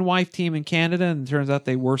a husband-wife team in Canada, and it turns out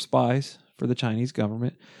they were spies for the Chinese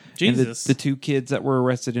government. Jesus. And the 2 kids that were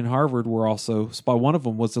arrested in Harvard were also spy. One of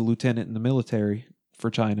them was a lieutenant in the military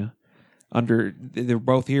for China. They were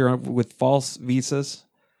both here with false visas,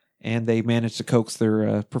 and they managed to coax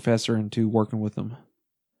their professor into working with them.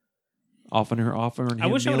 Offering him I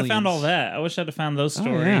wish I would have found all that. I wish I'd have found those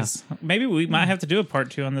stories. Oh, yeah. Maybe we might have to do a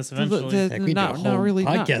part 2 on this eventually. We not really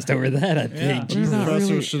podcast over that, I think. The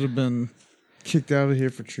professor should have been kicked out of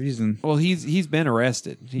here for treason. Well, he's been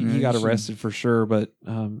arrested. He got arrested for sure, but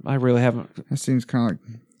I really haven't. That seems kind of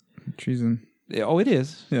like treason. Oh, it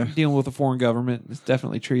is. Yeah. Dealing with a foreign government, it's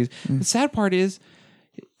definitely treason. The sad part is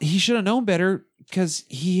he should have known better, because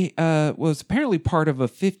he was apparently part of a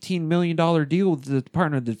 $15 million deal with the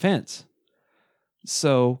Department of Defense.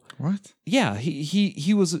 So what? Yeah,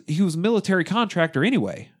 he was a military contractor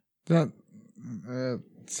anyway. That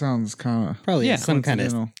sounds kind of probably some kind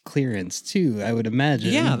of clearance too, I would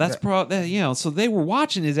imagine. Yeah, that's probably so they were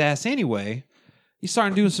watching his ass anyway. You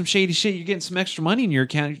starting doing some shady shit, you're getting some extra money in your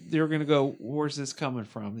account. They're going to go, where's this coming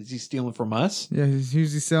from? Is he stealing from us? Yeah, he's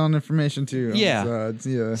usually selling information to you. Yeah.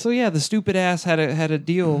 Yeah. So yeah, the stupid ass had a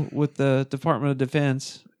deal with the Department of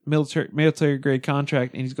Defense, military grade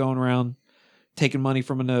contract, and he's going around taking money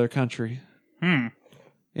from another country.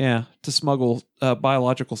 Yeah, to smuggle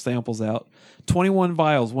biological samples out. 21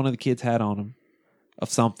 vials one of the kids had on him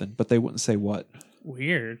of something, but they wouldn't say what.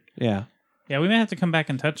 Weird. Yeah. Yeah, we may have to come back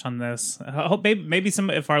and touch on this. I hope maybe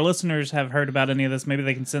if our listeners have heard about any of this, maybe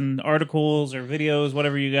they can send articles or videos,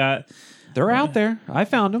 whatever you got. They're out there. I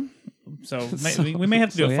found them. So we may have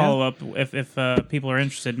to do a follow-up if people are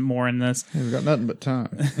interested more in this. Yeah, we've got nothing but time.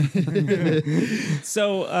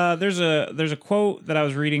 So there's a quote that I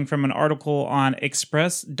was reading from an article on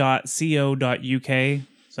express.co.uk.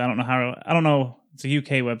 So I don't know. It's a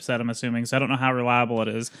UK website, I'm assuming. So I don't know how reliable it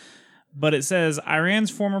is. But it says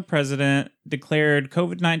Iran's former president declared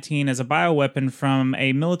COVID-19 as a bioweapon from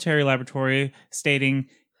a military laboratory, stating,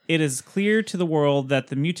 "It is clear to the world that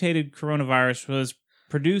the mutated coronavirus was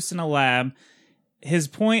produced in a lab." His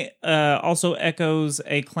point also echoes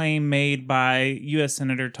a claim made by U.S.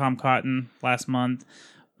 Senator Tom Cotton last month.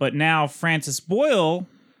 But now Francis Boyle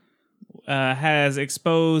has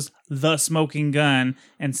exposed the smoking gun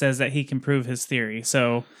and says that he can prove his theory.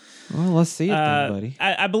 So... Well, let's see it then, buddy.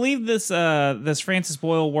 I believe this Francis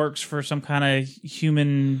Boyle works for some kind of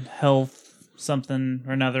human health something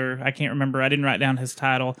or another. I can't remember. I didn't write down his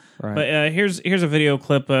title. Right. But here's a video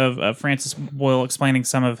clip of Francis Boyle explaining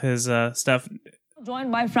some of his stuff.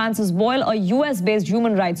 Joined by Francis Boyle, a US-based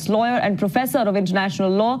human rights lawyer and professor of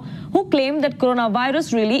international law, who claimed that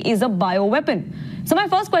coronavirus really is a bioweapon. So my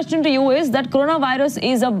first question to you is that coronavirus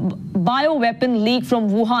is a bioweapon leak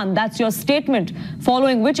from Wuhan. That's your statement,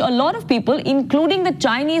 following which a lot of people, including the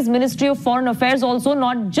Chinese Ministry of Foreign Affairs, also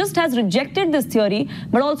not just has rejected this theory,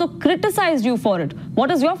 but also criticized you for it.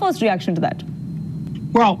 What is your first reaction to that?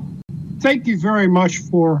 Well, thank you very much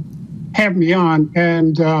for having me on,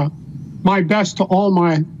 and my best to all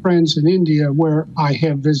my friends in India, where I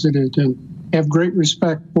have visited and have great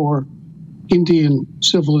respect for Indian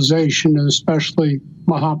civilization, and especially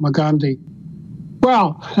Mahatma Gandhi.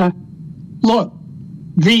 Well, look,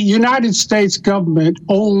 the United States government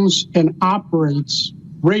owns and operates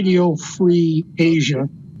Radio Free Asia,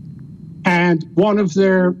 and one of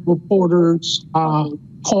their reporters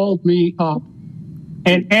called me up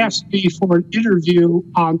and asked me for an interview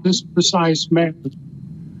on this precise matter.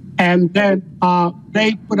 And then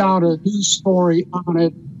they put out a news story on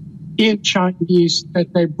it in Chinese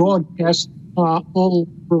that they broadcast all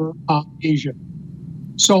over Asia.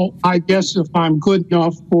 So I guess if I'm good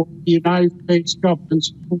enough for the United States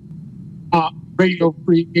government's Radio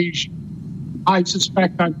Free Asia, I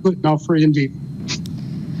suspect I'm good enough for India.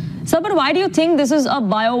 Sir, but why do you think this is a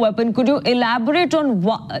bioweapon? Could you elaborate on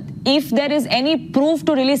if there is any proof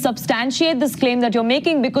to really substantiate this claim that you're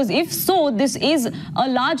making? Because if so, this is a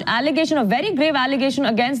large allegation, a very grave allegation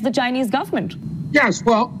against the Chinese government. Yes,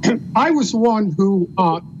 well, I was the one who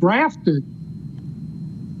drafted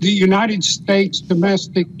the United States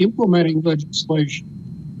domestic implementing legislation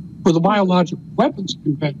for the Biological Weapons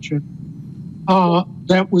Convention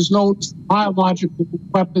that was known as the Biological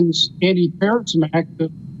Weapons Anti-Terrorism Act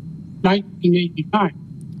of 1989.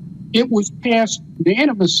 It was passed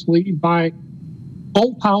unanimously by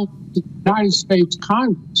both houses of the United States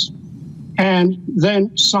Congress and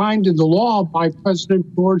then signed into law by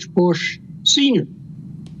President George Bush Sr.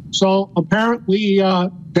 So apparently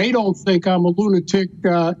they don't think I'm a lunatic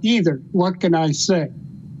either. What can I say?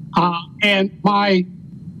 And my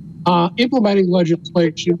implementing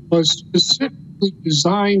legislation was specifically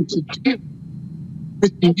designed to deal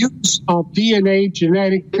with the use of DNA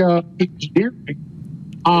genetic engineering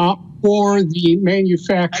for the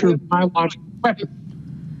manufacture of biological weapons.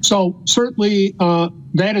 So certainly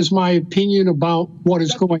that is my opinion about what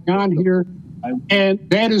is going on here. And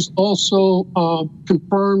that is also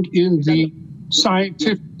confirmed in the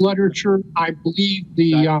scientific literature. I believe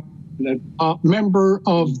the member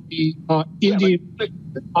of the Indian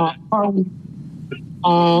Parliament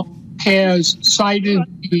has cited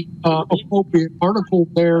the appropriate article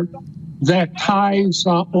there that ties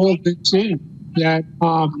all this in. That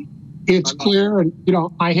it's clear, and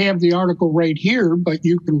I have the article right here, but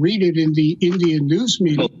you can read it in the Indian news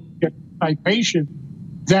media citation,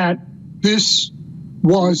 that this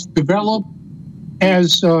was developed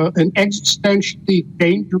as an existentially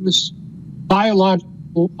dangerous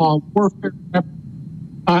biological warfare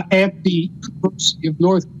weapon at the University of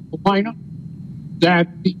North Carolina, that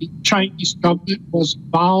the Chinese government was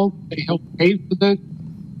involved. They helped pay for this.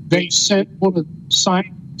 They sent one of the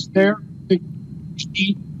scientists there to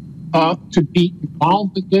be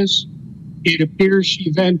involved in this. It appears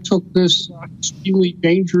she then took this extremely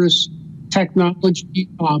dangerous technology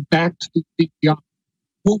back to the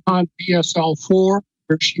Wuhan BSL-4,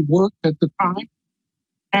 where she worked at the time,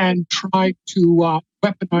 and tried to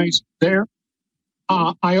weaponize it there.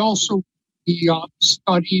 I also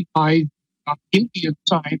studied by Indian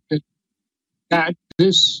scientists that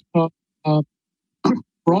this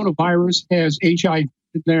coronavirus has HIV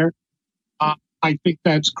in there. I think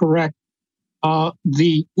that's correct.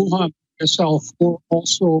 The Wuhan BSL-4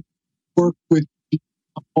 also worked with the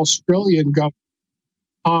Australian government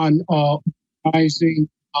on weaponizing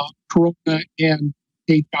corona and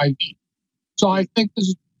HIV. So I think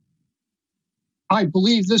I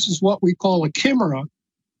believe this is what we call a chimera,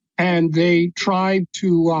 and they tried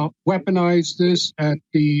to weaponize this at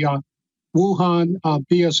the Wuhan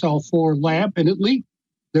BSL-4 lab, and it leaked.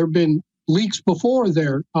 There have been leaks before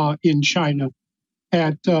there in China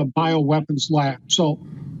at bioweapons labs. So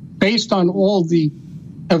based on all the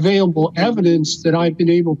available evidence that I've been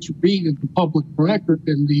able to read in the public record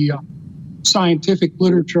and the scientific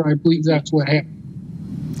literature, I believe that's what happened.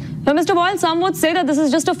 Now, Mr. Boyle, some would say that this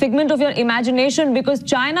is just a figment of your imagination because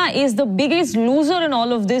China is the biggest loser in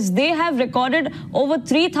all of this. They have recorded over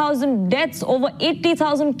 3,000 deaths, over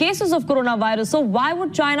 80,000 cases of coronavirus. So why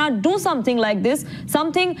would China do something like this,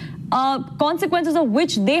 something consequences of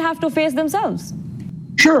which they have to face themselves?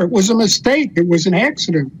 Sure, it was a mistake. It was an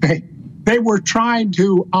accident. They were trying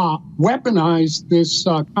to weaponize this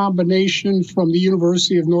combination from the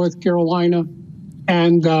University of North Carolina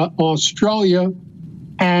and Australia,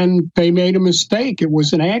 and they made a mistake. It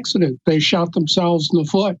was an accident. They shot themselves in the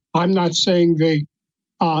foot. I'm not saying they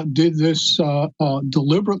did this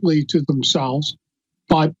deliberately to themselves,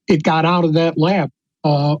 but it got out of that lab.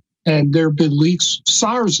 And there have been leaks,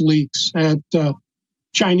 SARS leaks at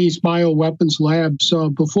Chinese bioweapons labs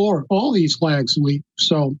before. All these labs leaked.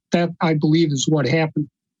 So that, I believe, is what happened.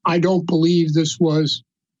 I don't believe this was,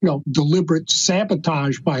 deliberate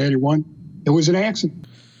sabotage by anyone. It was an accident.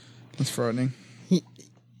 That's frightening.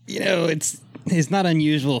 It's not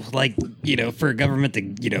unusual, for a government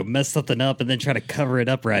to, mess something up and then try to cover it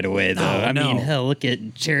up right away, though. I mean, hell, look at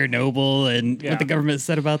Chernobyl and what the government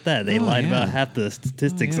said about that. They lied about half the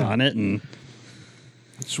statistics on it. And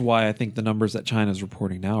that's why I think the numbers that China's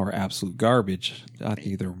reporting now are absolute garbage. I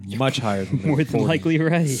think they're much higher than more than likely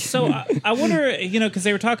right. So I wonder, because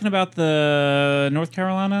they were talking about the North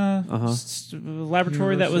Carolina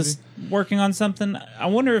laboratory that was working on something. I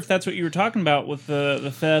wonder if that's what you were talking about with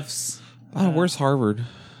the thefts. Where's Harvard?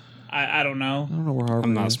 I don't know. I don't know where Harvard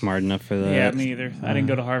I'm not is. smart enough for that. Yeah, me either. I didn't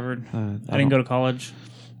go to Harvard. I didn't go to college.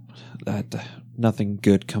 Nothing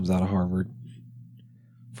good comes out of Harvard,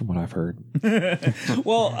 from what I've heard.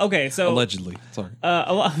 Well, okay, so allegedly, sorry.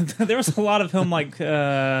 There was a lot of him like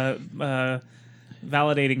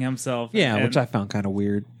validating himself. Yeah, which I found kind of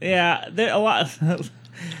weird. Yeah, a lot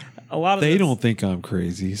of They this- don't think I'm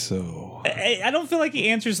crazy, so I don't feel like he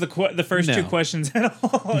answers the first two questions at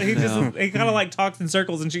all. He just he kind of like talks in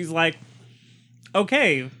circles, and she's like,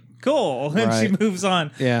 "Okay, cool," and Right. she moves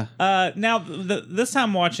on. Yeah. Now this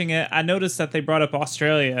time watching it, I noticed that they brought up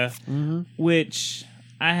Australia, which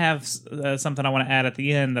I have something I want to add at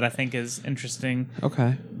the end that I think is interesting.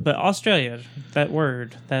 Okay. But Australia, that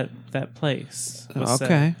word, that place. Was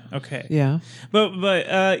Okay. Okay. Yeah.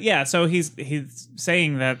 But yeah. So he's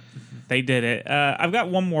saying that they did it. I've got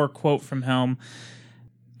one more quote from him.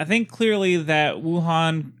 I think clearly that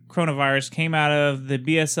Wuhan coronavirus came out of the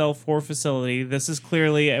BSL-4 facility. This is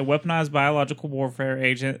clearly a weaponized biological warfare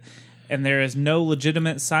agent, and there is no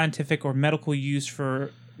legitimate scientific or medical use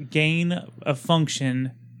for gain of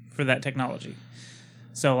function for that technology.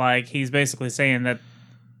 So, like, he's basically saying that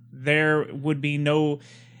there would be no...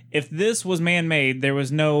 If this was man-made, there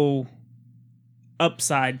was no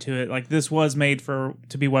upside to it. Like, this was made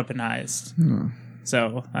to be weaponized.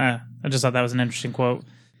 So, I just thought that was an interesting quote.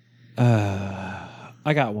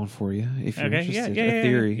 I got one for you if you're interested. A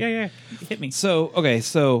theory. Yeah. Hit me. So, okay,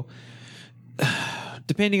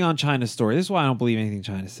 depending on China's story, this is why I don't believe anything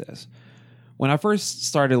China says. When I first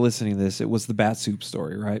started listening to this, it was the bat soup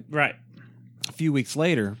story, right? Right. A few weeks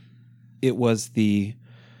later, it was the...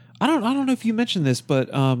 I don't know if you mentioned this, but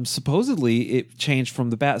supposedly it changed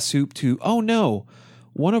from the bat soup to, oh no,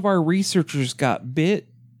 one of our researchers got bit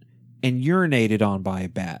and urinated on by a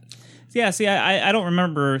bat. Yeah, see, I don't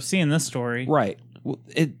remember seeing this story. Right. Well,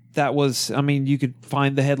 that was, I mean, you could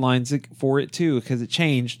find the headlines for it too, because it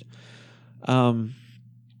changed. And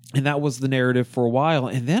that was the narrative for a while.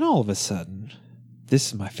 And then all of a sudden, this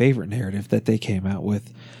is my favorite narrative that they came out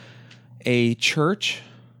with. A church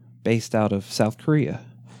based out of South Korea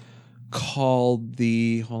called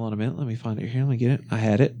hold on a minute, let me find it here, let me get it. I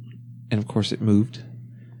had it. And of course it moved.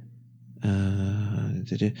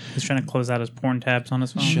 He's trying to close out his porn tabs on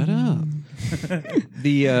his phone. Shut up.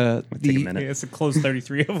 Take a minute. It's a close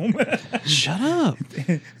 33 of them. Shut up.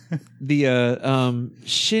 The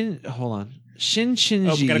hold on. Shin-Shinji.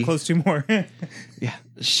 Oh, we gotta close two more. Yeah.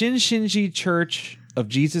 Shin-Shinji Church of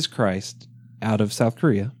Jesus Christ out of South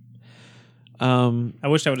Korea. I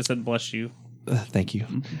wish I would have said bless you. Thank you.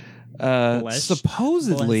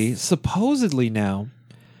 Supposedly now,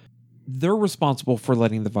 they're responsible for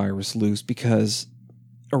letting the virus loose because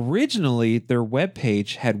originally their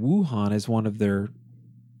webpage had Wuhan as one of their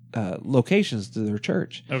locations to their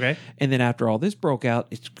church. Okay. And then after all this broke out,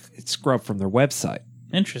 it scrubbed from their website.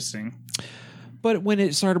 Interesting. But when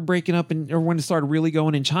it started breaking up or when it started really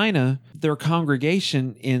going in China, their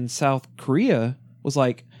congregation in South Korea was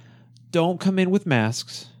like, don't come in with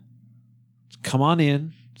masks. Come on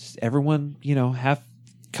in. Just everyone,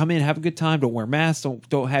 come in, have a good time. Don't wear masks.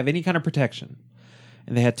 Don't have any kind of protection.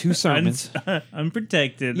 And they had two sermons.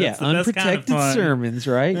 Unprotected. Yeah, That's the best unprotected kind of fun. sermons,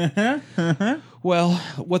 right? Well,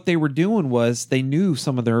 what they were doing was they knew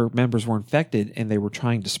some of their members were infected and they were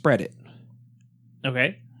trying to spread it.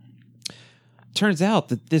 Okay. Turns out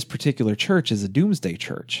that this particular church is a doomsday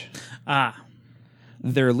church.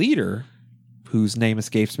 Their leader, whose name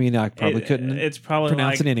escapes me, and I probably couldn't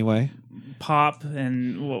pronounce it anyway. Pop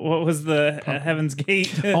and what was the Heaven's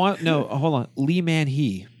Gate? No, hold on. Lee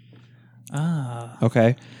Man-hee.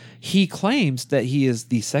 Okay. He claims that he is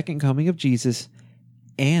the second coming of Jesus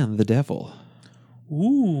and the devil.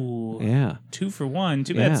 Ooh. Yeah. 2 for 1.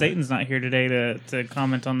 Too bad Satan's not here today to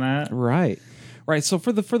comment on that. Right. So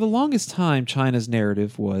for the longest time, China's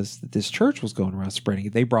narrative was that this church was going around spreading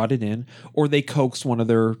it. They brought it in, or they coaxed one of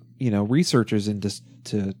their researchers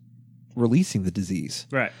into releasing the disease.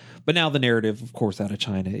 Right. But now the narrative, of course, out of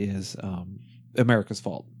China is America's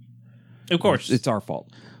fault. Of course, it's our fault.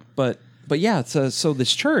 But yeah, so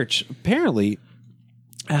this church apparently,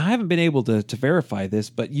 I haven't been able to verify this,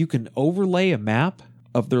 but you can overlay a map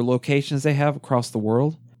of their locations they have across the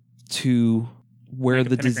world to where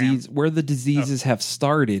the diseases have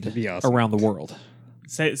started around the world.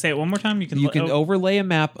 Say it one more time. You can overlay a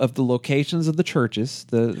map of the locations of the churches.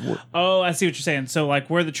 Oh, I see what you're saying. So, like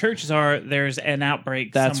where the churches are, there's an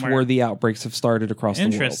outbreak. That's somewhere. where the outbreaks have started across the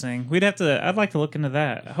world. Interesting. We'd have to. I'd like to look into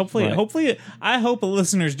that. Hopefully, I hope a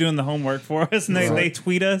listener's doing the homework for us, and they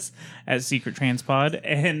tweet us at Secret Transpod,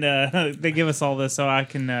 and they give us all this, so I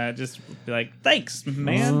can just be like, "Thanks,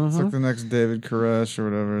 man." It's like the next David Koresh or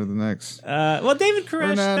whatever. The next. Well, David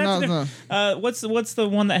Koresh. What's the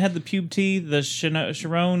one that had the pube tea? The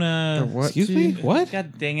Sharona. What? Excuse me? What?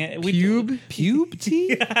 God dang it. Pube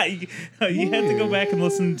tea? Yeah, you had to go back and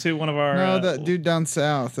listen to one of our. No, that dude down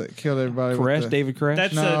south that killed everybody. Koresh, David Koresh?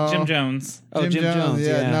 That's Jim Jones. Oh, Jim Jones.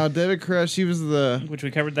 Yeah. No, David Koresh, he was the. Which we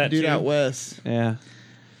covered that dude too. out west. Yeah.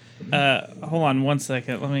 Hold on 1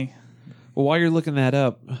 second. Let me. Well, while you're looking that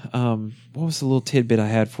up, what was the little tidbit I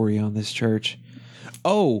had for you on this church?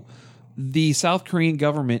 Oh, the South Korean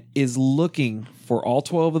government is looking for all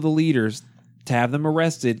 12 of the leaders to have them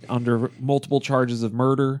arrested under multiple charges of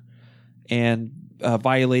murder and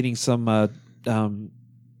violating some kind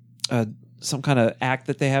of act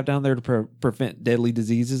that they have down there to prevent deadly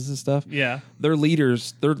diseases and stuff. Yeah, their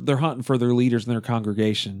leaders, they're hunting for their leaders in their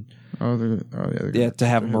congregation. Yeah, to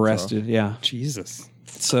have them arrested. Yeah, Jesus.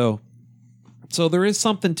 So there is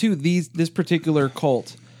something to this particular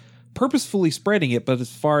cult purposefully spreading it, but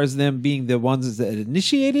as far as them being the ones that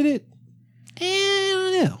initiated it, I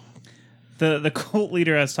don't know. The cult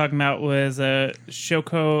leader I was talking about was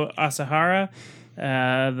Shoko Asahara.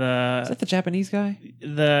 Is that the Japanese guy?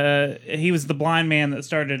 He was the blind man that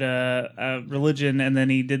started a religion, and then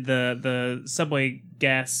he did the subway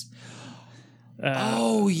gas.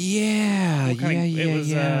 Oh yeah,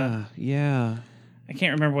 yeah. I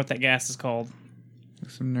can't remember what that gas is called.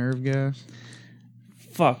 Some nerve gas.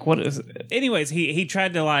 Fuck, what is it? Anyways, he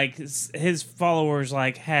tried to, like, his followers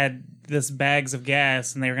like had this bags of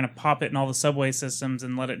gas, and they were going to pop it in all the subway systems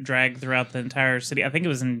and let it drag throughout the entire city. I think it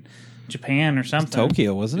was in Japan or something.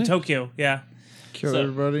 Tokyo, wasn't it? Tokyo, yeah. Kill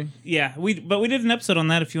everybody. Yeah, we did an episode on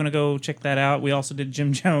that. If you want to go check that out, we also did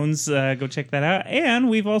Jim Jones. Go check that out, and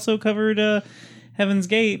we've also covered Heaven's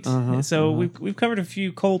Gate. We've covered a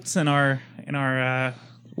few cults in our.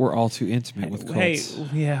 We're all too intimate with cults. Hey,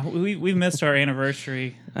 yeah, we missed our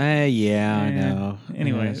anniversary. Yeah, I know.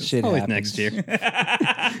 Anyway, shit always happens. next year.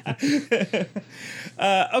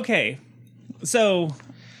 Okay, so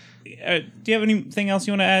do you have anything else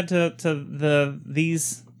you want to add to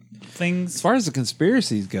these things? As far as the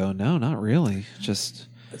conspiracies go, no, not really. Just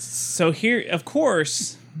so here, of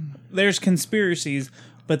course, there's conspiracies,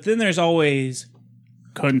 but then there's always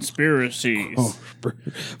conspiracies. Oh,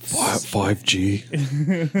 5G.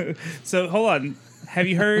 So hold on. Have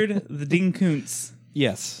you heard the Dean Koontz?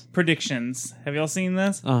 Yes. Predictions. Have y'all seen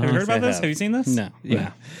this? Have you heard about this? Have you seen this? No.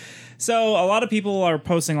 Yeah. So a lot of people are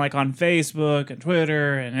posting like on Facebook and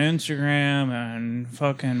Twitter and Instagram and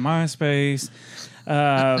fucking MySpace.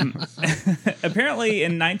 Apparently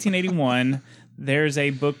in 1981, there's a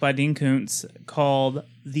book by Dean Koontz called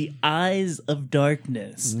The Eyes of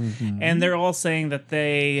Darkness. Mm-hmm. And they're all saying that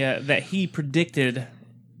that he predicted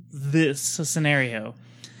this scenario.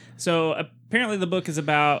 So apparently the book is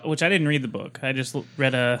about, which I didn't read the book. I just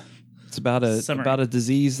read it's about a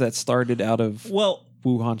disease that started out of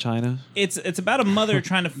Wuhan, China. It's about a mother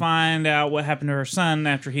trying to find out what happened to her son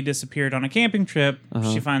after he disappeared on a camping trip.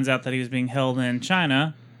 She finds out that he was being held in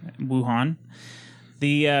China, Wuhan.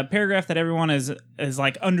 The paragraph that everyone is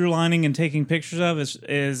like underlining and taking pictures of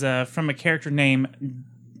is from a character named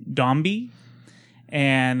Dombey,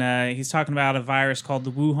 and he's talking about a virus called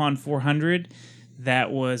the Wuhan 400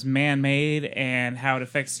 that was man-made and how it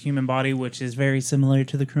affects the human body, which is very similar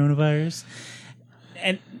to the coronavirus.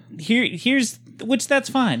 And here's which that's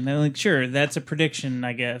fine. Like, sure, that's a prediction,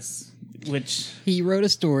 I guess. Which he wrote a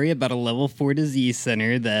story about a level 4 disease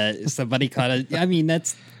center that somebody caught.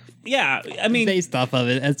 That's. Yeah, I mean, based off of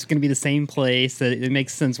it, it's going to be the same place. It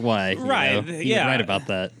makes sense why, right? You're right about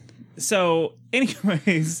that. So,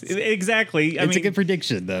 anyways, exactly. It's a good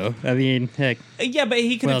prediction, though. I mean, heck. Yeah, but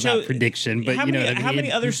he could have not prediction, but you know what I mean. How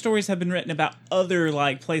many other stories have been written about other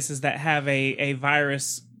like places that have a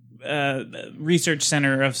virus research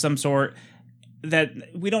center of some sort that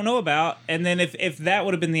we don't know about? And then if that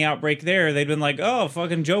would have been the outbreak there, they'd been like, oh,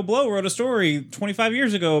 fucking Joe Blow wrote a story 25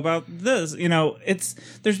 years ago about this. You know,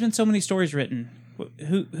 there's been so many stories written.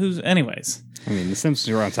 Who's anyways? I mean, the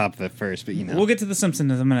Simpsons were on top of it first, but you know. We'll get to the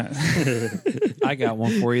Simpsons in a minute. I got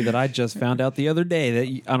one for you that I just found out the other day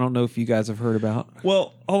that I don't know if you guys have heard about.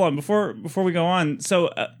 Well, hold on. Before we go on,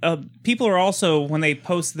 so people are also, when they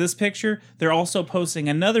post this picture, they're also posting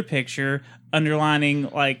another picture underlining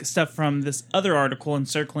like stuff from this other article and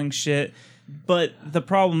circling shit. But the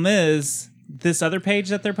problem is this other page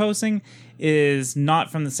that they're posting is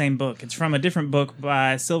not from the same book. It's from a different book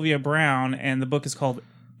by Sylvia Brown, and the book is called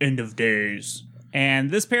End of Days.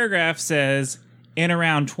 And this paragraph says, in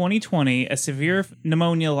around 2020, a severe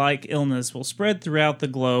pneumonia-like illness will spread throughout the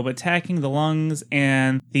globe, attacking the lungs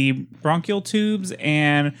and the bronchial tubes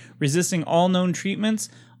and resisting all known treatments.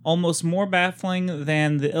 Almost more baffling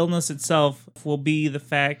than the illness itself will be the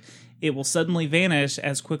fact it will suddenly vanish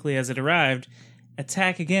as quickly as it arrived,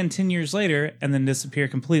 attack again 10 years later, and then disappear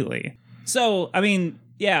completely. So, I mean,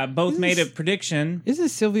 yeah, both made a prediction. Isn't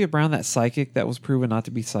Sylvia Brown that psychic that was proven not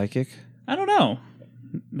to be psychic? I don't know.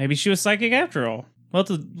 Maybe she was psychic after all. We'll have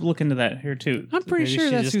to look into that here, too. I'm pretty sure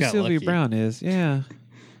that's who Sylvia Brown is. Yeah.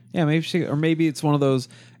 Yeah, maybe it's one of those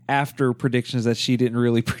after predictions that she didn't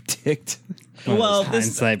really predict. Well,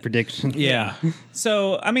 hindsight prediction. Yeah.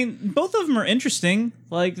 So, I mean, both of them are interesting.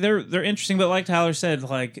 Like, they're interesting, but like Tyler said,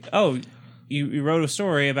 like, oh, you wrote a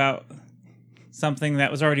story about something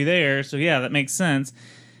that was already there, so yeah, that makes sense.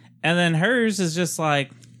 And then hers is just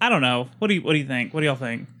like, I don't know. What do you think? What do y'all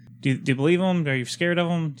think? Do you believe them? Are you scared of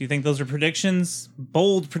them? Do you think those are predictions?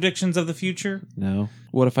 Bold predictions of the future? No.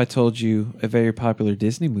 What if I told you a very popular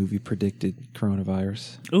Disney movie predicted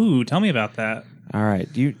coronavirus? Ooh, tell me about that. All right.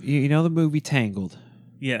 You know the movie Tangled?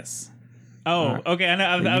 Yes. Oh, right. Okay.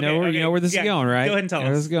 I know. You know where this is going, right? Go ahead and tell us.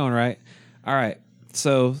 Where this is going, right? All right.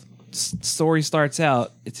 So, story starts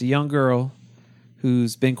out. It's a young girl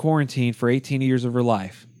who's been quarantined for 18 years of her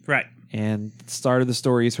life. Right. And the start of the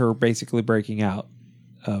story is her basically breaking out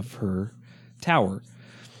of her tower.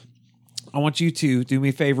 I want you to do me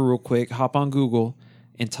a favor real quick. Hop on Google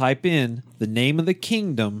and type in the name of the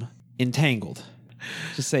kingdom Entangled.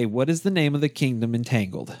 Just say, what is the name of the kingdom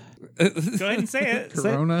Entangled? Go ahead and say it.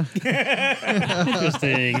 Corona.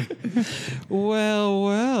 Interesting.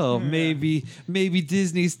 Well, maybe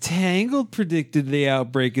Disney's Tangled predicted the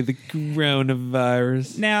outbreak of the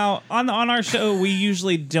coronavirus. Now, on our show, we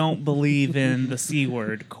usually don't believe in the C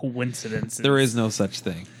word, coincidences. There is no such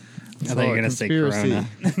thing. I thought you were going to say corona.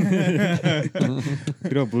 We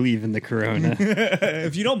don't believe in the corona.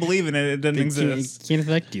 If you don't believe in it, it doesn't exist. It can't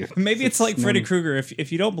affect you. Maybe it's like Freddy Krueger.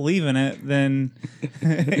 If you don't believe in it, then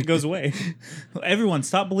it goes away. Everyone,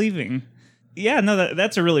 stop believing. Yeah, no,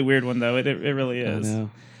 that's a really weird one, though. It really is. I know.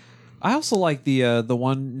 I also like the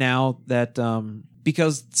one now that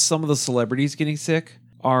because some of the celebrities getting sick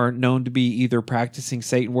are known to be either practicing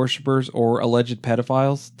Satan worshipers or alleged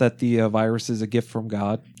pedophiles, that the virus is a gift from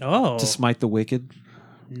God to smite the wicked.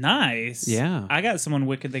 Nice. Yeah. I got someone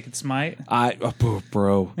wicked they could smite.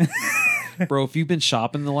 Bro, if you've been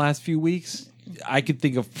shopping the last few weeks, I could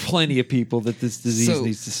think of plenty of people that this disease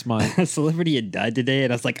needs to smite. A celebrity had died today,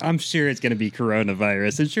 and I was like, I'm sure it's going to be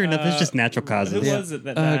coronavirus. And sure enough, it's just natural causes. Who was it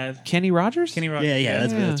that died? Kenny Rogers? Kenny Rogers. Yeah,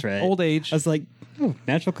 that's right. Old age. I was like, oh,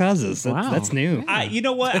 natural causes. That's new. You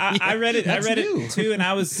know what? I read it. I read it too, and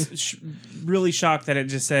I was really shocked that it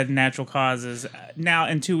just said natural causes. Now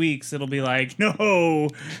in 2 weeks, it'll be like, no,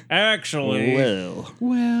 actually. Well.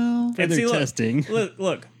 Further testing.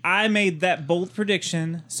 Look, I made that bold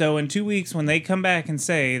prediction. So in 2 weeks, when they come back and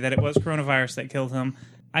say that it was coronavirus that killed him,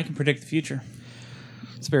 I can predict the future.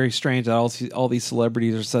 It's very strange that all these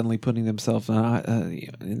celebrities are suddenly putting themselves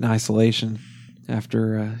in isolation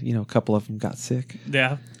after a couple of them got sick.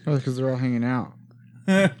 Yeah. Oh, because they're all hanging out.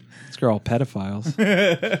 They're all pedophiles.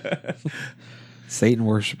 Satan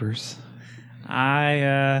worshipers.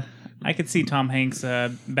 I could see Tom Hanks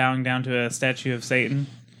bowing down to a statue of Satan.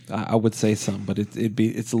 I would say some, but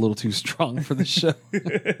it's a little too strong for the show.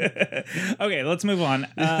 Okay, let's move on.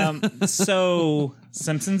 So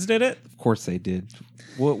Simpsons did it? Of course they did.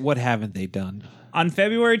 What haven't they done? On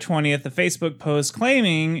February 20th, a Facebook post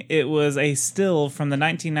claiming it was a still from a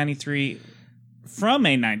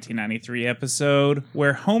 1993 episode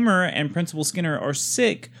where Homer and Principal Skinner are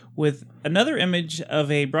sick, with another image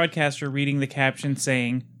of a broadcaster reading the caption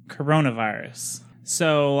saying coronavirus.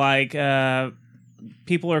 So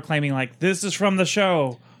people are claiming this is from the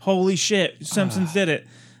show. Holy shit, Simpsons did it.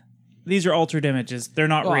 These are altered images. They're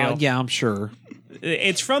not real. Yeah, I'm sure.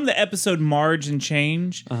 It's from the episode Marge and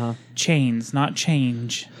Change. Chains, not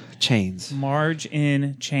change. Chains. Marge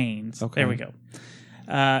in Chains. Okay. There we go.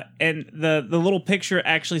 And the little picture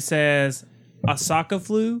actually says Osaka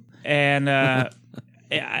flu. And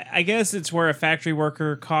I guess it's where a factory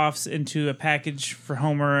worker coughs into a package for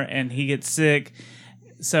Homer and he gets sick.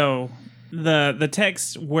 So the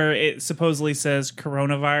text where it supposedly says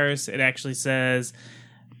coronavirus, it actually says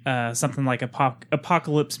something like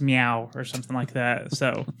apocalypse meow or something like that.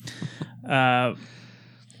 So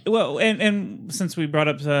Well, and since we brought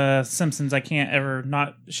up Simpsons, I can't ever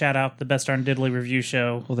not shout out the Best Darn Diddly review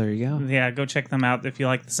show. Well, there you go. Yeah, go check them out if you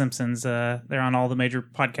like the Simpsons. They're on all the major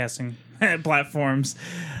podcasting platforms.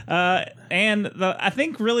 And I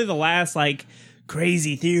think really the last like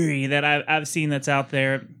crazy theory that I've seen that's out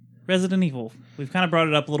there, Resident Evil. We've kind of brought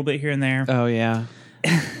it up a little bit here and there. Oh yeah.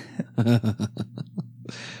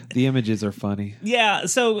 The images are funny. Yeah,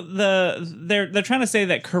 so they're trying to say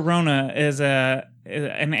that Corona is an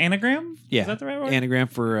anagram. Yeah, is that the right word? Anagram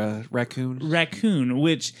for raccoon. Raccoon,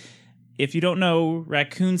 which, if you don't know,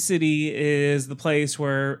 Raccoon City is the place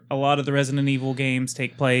where a lot of the Resident Evil games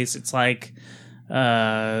take place. It's like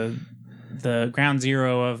the ground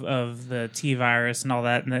zero of the T virus and all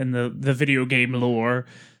that, and the video game lore.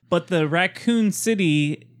 But the Raccoon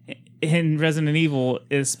City in Resident Evil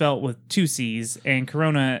is spelt with 2 C's, and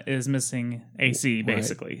Corona is missing a C,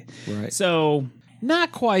 basically. Right. So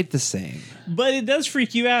not quite the same. But it does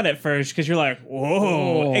freak you out at first because you're like,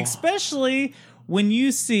 whoa. Especially when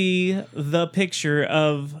you see the picture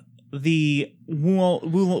of the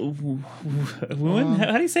Wuhan.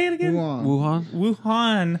 How do you say it again?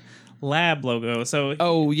 Wuhan lab logo.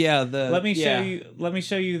 So yeah, let me show you. Let me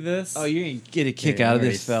show you this. Oh, you ain't get a kick out of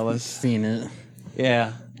this, fellas. Seen it?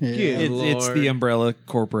 Yeah. It's the Umbrella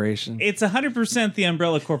Corporation. It's 100% the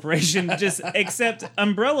Umbrella Corporation, just except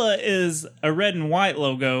Umbrella is a red and white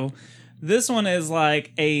logo. This one is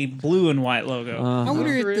like a blue and white logo. I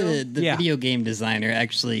wonder if the video game designer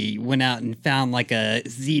actually went out and found like a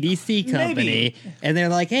ZDC company, and they're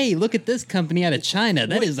like, "Hey, look at this company out of China.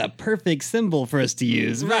 That is a perfect symbol for us to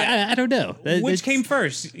use." Right. I don't know. Which came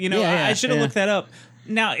first? You know, I should have looked that up.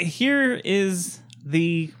 Now, here is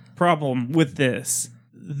the problem with this.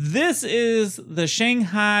 This is the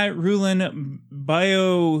Shanghai Rulin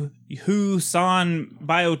Biohusan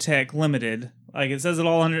Biotech Limited. Like, it says it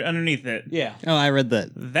all underneath it. Yeah. Oh, I read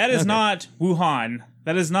that. That is not Wuhan.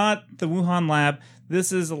 That is not the Wuhan lab.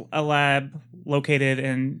 This is a lab located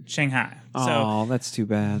in Shanghai. Oh, that's too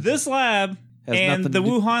bad. This lab and the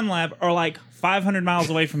Wuhan lab are like 500 miles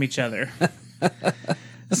away from each other.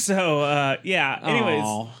 So,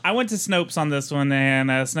 anyways, I went to Snopes on this one, and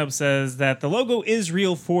Snopes says that the logo is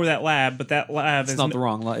real for that lab, but that lab is not the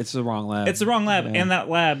wrong lab. It's the wrong lab. It's the wrong lab, and that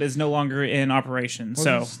lab is no longer in operation.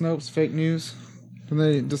 Wasn't Snopes fake news? Then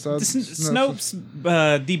they decided Snopes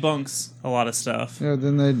debunks a lot of stuff. Yeah,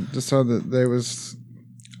 then they decided that they was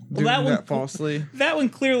doing that falsely. That one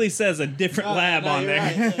clearly says a different lab on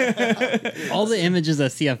there. All the images I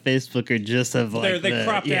see on Facebook are just of like they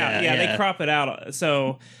cropped out. Yeah, they crop it out.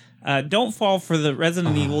 So don't fall for the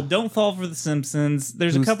Resident Evil. Don't fall for the Simpsons.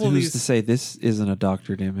 There's a couple of these to say this isn't a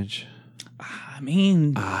doctored image. I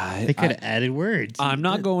mean, they could have added words. I'm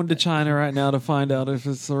not going to China right now to find out if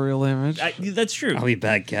it's a real image. That's true. I'll be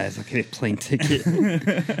back, guys. I'll get a plane ticket.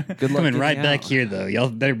 Good luck. Coming right back here, though. Y'all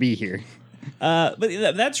better be here. But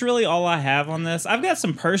that's really all I have on this. I've got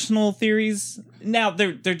some personal theories. Now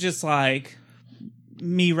they're just like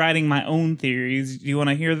me writing my own theories. Do you want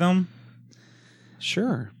to hear them?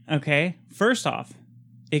 Sure. Okay. First off,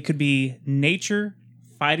 it could be nature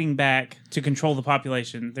fighting back to control the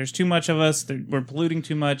population. There's too much of us. We're polluting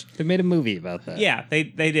too much. They made a movie about that. Yeah, they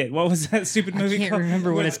did. What was that stupid movie called? I can't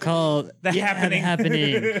remember what it's called. The Happening.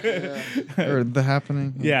 Or The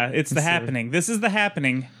Happening. Yeah, it's The Happening. This is The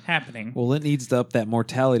Happening. Well, it needs to up that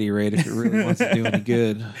mortality rate if it really wants to do any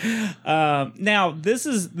good. Now, this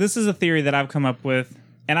is a theory that I've come up with,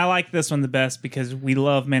 and I like this one the best because we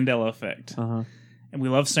love Mandela Effect. And we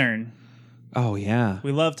love CERN. Oh yeah,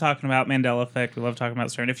 we love talking about Mandela Effect. We love talking about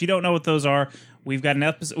CERN. If you don't know what those are, we've got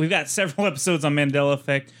several episodes on Mandela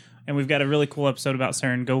Effect, and we've got a really cool episode about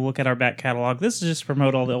CERN. Go look at our back catalog. This is just to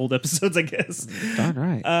promote all the old episodes, I guess. Darn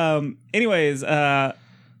right. Anyways, so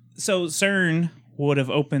CERN would have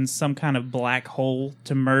opened some kind of black hole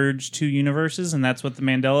to merge two universes, and that's what the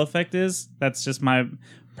Mandela Effect is. That's just my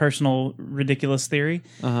personal ridiculous theory.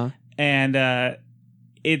 And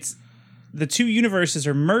it's the two universes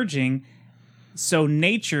are merging. So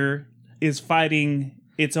nature is fighting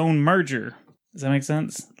its own merger. Does that make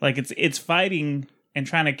sense? Like it's fighting and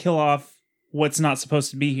trying to kill off what's not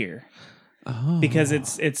supposed to be here. Because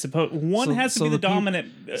it's supposed has to be the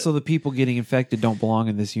dominant. So the people getting infected don't belong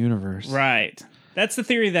in this universe, right? That's the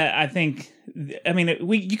theory that I think. I mean,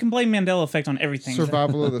 you can blame Mandela Effect on everything.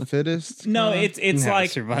 Survival of the fittest. No, it's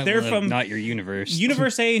like they're from not your universe.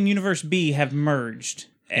 Universe A and Universe B have merged.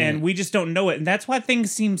 And we just don't know it. And that's why things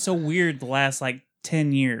seem so weird the last,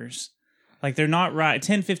 10 years. Like, they're not right.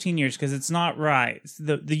 10, 15 years, because it's not right.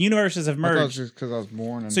 The universes have merged. I thought it was just because I was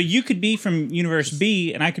born. So you could be from Universe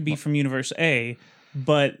B, and I could be from Universe A.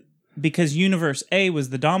 But because Universe A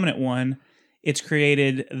was the dominant one, it's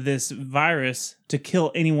created this virus to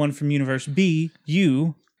kill anyone from Universe B,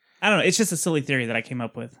 you. I don't know. It's just a silly theory that I came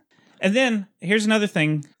up with. And then here's another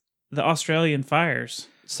thing. The Australian fires.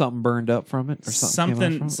 Something burned up from it? Or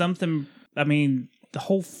Something. I mean, the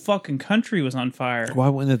whole fucking country was on fire. Why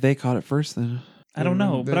wouldn't they caught it first then? I don't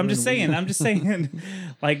know, but I'm just saying,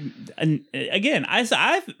 like, again,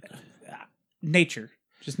 I've nature,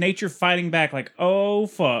 just nature fighting back, like, oh,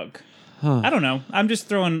 fuck. I don't know. I'm just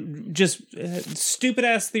throwing just stupid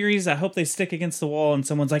ass theories. I hope they stick against the wall and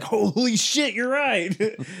someone's like, holy shit, you're right.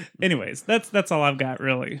 Anyways, that's all I've got,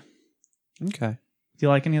 really. Okay. Do you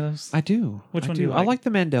like any of those? I do. Which one do you like? I like the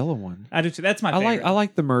Mandela one. I do too. That's my favorite. I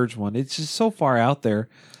like the merge one. It's just so far out there.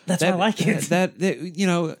 That's why I like it. That you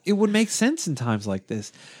know, it would make sense in times like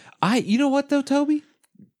this. You know what though, Toby?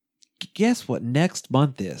 Guess what next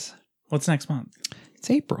month is? What's next month? It's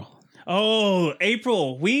April. Oh,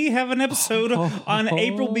 April. We have an episode on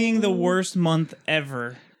April being the worst month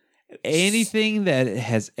ever. Anything that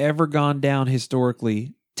has ever gone down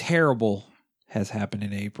historically terrible has happened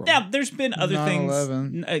in April. Yeah, there's been other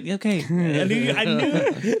 9/11. things. Okay. I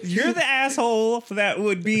knew you're the asshole that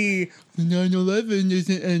would be 9/11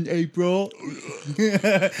 isn't in April.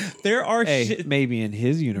 There are maybe in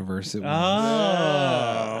his universe it was.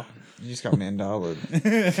 Oh. You just got Mandala.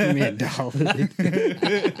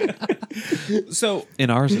 So in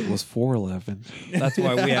ours it was 4/11. That's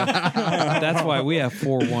why we have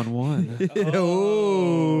 4/11.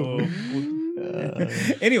 Oh.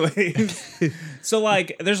 Anyway, so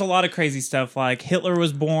like there's a lot of crazy stuff, like Hitler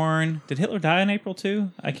was born. Did Hitler die in April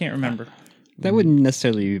too? I can't remember. That wouldn't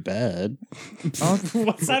necessarily be bad.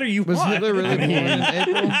 What side are you Was on? Hitler really born in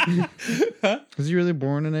April? Was he really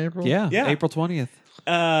born in April? Yeah. April 20th.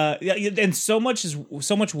 And so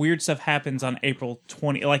much weird stuff happens on April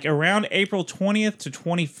 20th. Like around April 20th to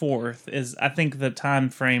 24th is, I think, the time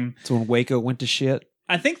frame. So when Waco went to shit.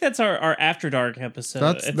 I think that's our After Dark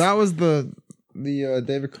episode. That was the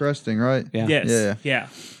David Koresh thing, right? Yeah. Yes. Yeah.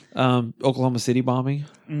 Oklahoma City bombing.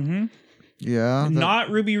 Mm-hmm. Yeah. Not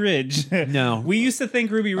Ruby Ridge. No. We used to think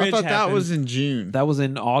Ruby Ridge I thought happened. that was in June. That was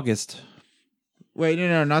in August. Wait,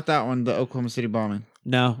 no, not that one. The Oklahoma City bombing.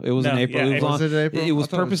 No, it was in April. Yeah, was it April? It was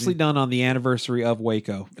purposely done on the anniversary of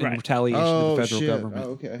Waco in retaliation to the federal government. Oh,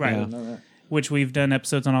 okay. Right. I didn't know that. Which we've done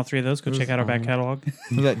episodes on all three of those. Go check out our back catalog.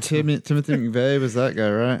 Was that Timothy McVeigh was that guy,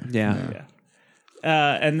 right? Yeah.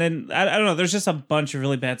 And then I don't know. There's just a bunch of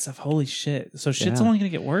really bad stuff. Holy shit! So shit's only gonna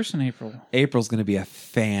get worse in April. April's gonna be a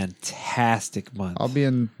fantastic month. I'll be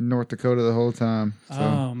in North Dakota the whole time. So.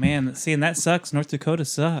 Oh man, see, and that sucks. North Dakota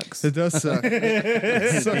sucks. It does suck.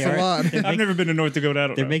 It sucks a lot. I've never been to North Dakota. I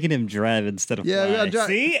don't They're know. making him drive instead of Yeah, we fly. gotta drive.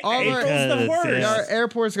 See, All April's our- the worst. Our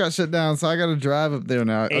airports got shut down, so I got to drive up there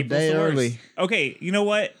now a April's day the worst. early. Okay, you know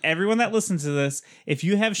what? Everyone that listens to this, if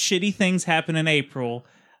you have shitty things happen in April,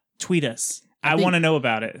 tweet us. I want to know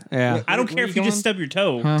about it. Yeah. I don't care if you just stub your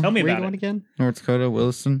toe. Tell me Where about you going it. again? North Dakota,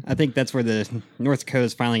 Williston. I think that's where the North Dakota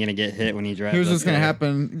is finally going to get hit when he drives. Here's up what's gonna there.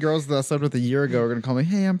 happen. Girls that I slept with a year ago are gonna call me,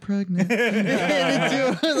 "Hey, I'm pregnant."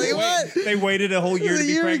 I was like, what? They waited a whole year to A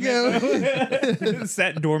be year pregnant.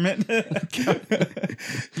 Sat dormant.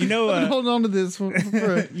 You know, I'm holding on to this for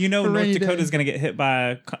you know, for North rainy Dakota's day. going to get hit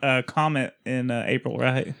by a comet in April,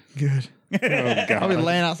 right? Good. Oh, God. I'll be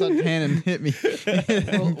laying outside pan and hit me.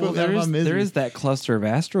 Well, there is that cluster of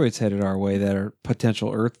asteroids headed our way that are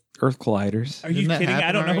potential Earth colliders. Are you kidding?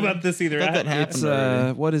 I don't know about this either. That It's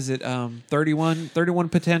happened. what is it? 31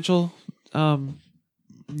 potential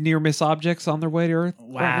near miss objects on their way to Earth.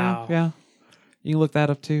 right now. Wow. Yeah, you can look that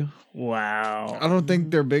up too. Wow. I don't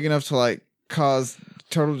think they're big enough to like cause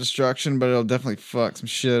total destruction, but it'll definitely fuck some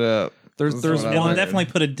shit up. There's what I It'll heard. definitely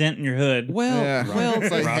put a dent in your hood. Well, Yeah. well,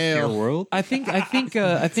 It's like Rock your hell. world. I think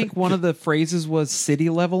one of the phrases was city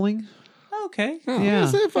leveling. Okay. Yeah,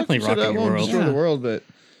 Say fuck Definitely some shit rocking up, your won't world. destroy the world, but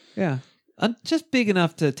yeah. Just big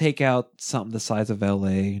enough to take out something the size of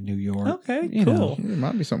L.A., New York. Okay, you cool. know. it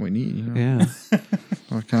might be something we need. You know? Yeah.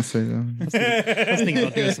 What can I say though? I was thinking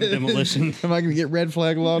about doing some demolition. Am I going to get red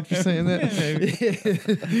flag logged for saying that?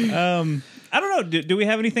 I don't know. Do we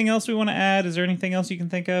have anything else we want to add? Is there anything else you can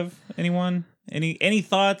think of? Anyone? Any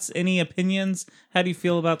thoughts? Any opinions? How do you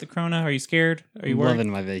feel about the corona? Are you scared? Are you I'm worried? loving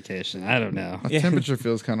my vacation. I don't know. My Yeah. temperature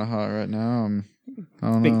feels kind of hot right now.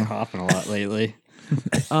 I don't Been know. coughing a lot lately.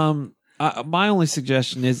 My only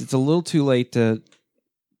suggestion is it's a little too late to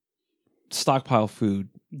stockpile food.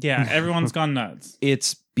 Yeah, everyone's gone nuts.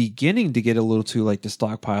 It's beginning to get a little too late to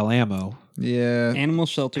stockpile ammo. Yeah. Animal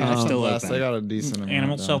shelters are still Last, open. I got a decent amount.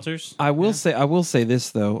 Animal though. shelters. I will say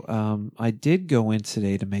this though. I did go in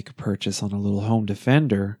today to make a purchase on a little home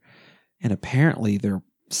defender, and apparently they're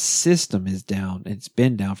system is down. It's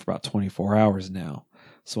been down for about 24 hours now.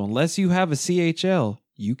 So unless you have a CHL,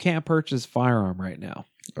 you can't purchase a firearm right now.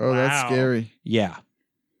 Oh, that's scary. Yeah.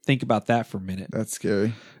 Think about that for a minute. That's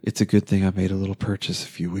scary. It's a good thing I made a little purchase a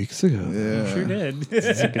few weeks ago. Yeah. Sure did.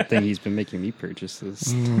 It's a good thing he's been making me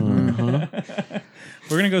purchases. Uh-huh.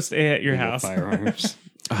 We're going to go stay at your house. Firearms.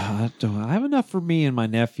 I have enough for me and my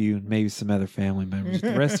nephew and maybe some other family members.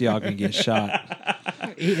 The rest of y'all going to get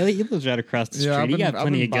shot. He lives right across the street. He got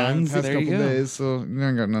plenty of guns. Past couple days, so you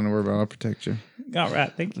ain't got nothing to worry about. I'll protect you. All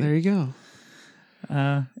right, thank you. There you go.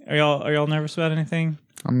 Are y'all nervous about anything?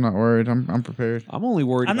 I'm not worried. I'm prepared. I'm only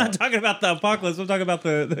worried. I'm not talking about the apocalypse. I'm talking about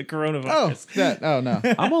the coronavirus. Oh no.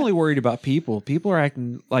 I'm only worried about people. People are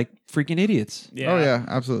acting like freaking idiots. Yeah. Oh yeah,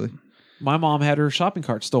 absolutely. My mom had her shopping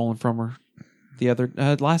cart stolen from her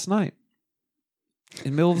last night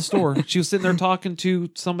in the middle of the store. She was sitting there talking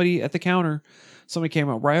to somebody at the counter. Somebody came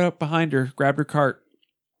up right up behind her, grabbed her cart,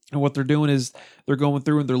 and what they're doing is they're going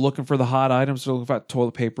through and they're looking for the hot items. They're looking for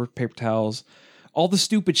toilet paper, paper towels, all the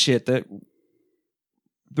stupid shit that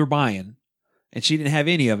they're buying. And she didn't have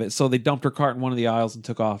any of it, so they dumped her cart in one of the aisles and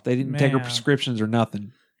took off. They didn't take her prescriptions or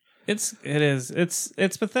nothing. It's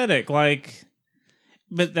pathetic. Like,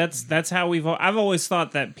 but that's how I've always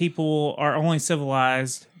thought that people are only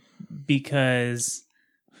civilized because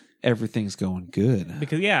everything's going good.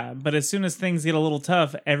 But as soon as things get a little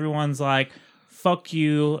tough, everyone's like, fuck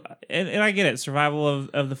you. And I get it, survival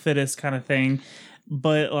of the fittest kind of thing.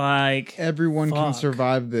 But like everyone can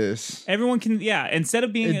survive this. Everyone can, instead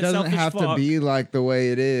of being it doesn't have to be like the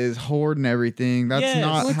way it is, hoarding everything. That's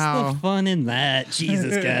not what's how the fun in that.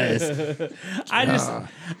 Jesus, guys. I just,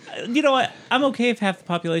 you know what? I'm okay if half the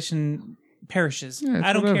population perishes.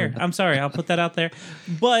 I don't care. I'm sorry. I'll put that out there.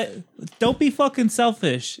 But don't be fucking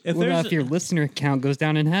selfish. If your listener count goes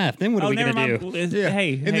down in half, then what are we going to do?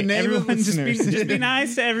 Hey, in the name of listeners. just be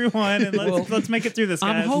nice to everyone and let's make it through this,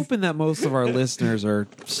 guys. I'm hoping that most of our listeners are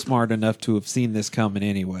smart enough to have seen this coming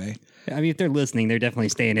anyway. I mean, if they're listening, they're definitely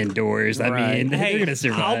staying indoors. I mean, they're going to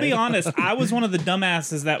survive. I'll be honest. I was one of the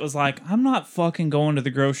dumbasses that was like, I'm not fucking going to the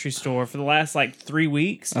grocery store for the last 3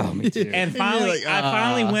 weeks. Oh, me too. And finally, I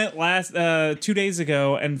finally went last 2 days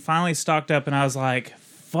ago and finally stocked up. And I was like,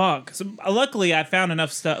 fuck. So, luckily, I found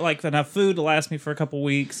enough stuff, enough food to last me for a couple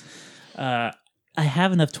weeks. I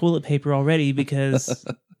have enough toilet paper already because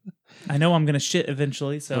I know I'm going to shit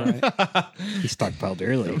eventually. So he stockpiled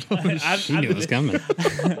early. He knew it was coming.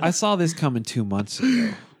 I saw this coming 2 months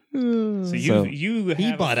ago. So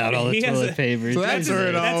he bought out all the toilet paper. So that's where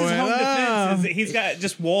it all That's his went. home defense. He's got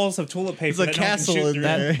just walls of toilet paper. It's a castle in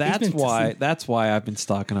there. That's why I've been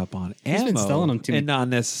stocking up on ammo been selling them to me. and not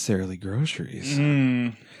necessarily groceries.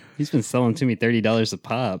 He's been selling to me $30 a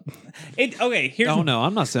pop. Here's Oh no,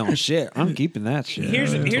 I'm not selling shit. I'm keeping that shit.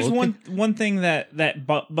 Here's one thing that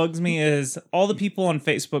bugs me is all the people on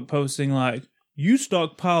Facebook posting like, you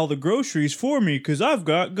stockpile the groceries for me because I've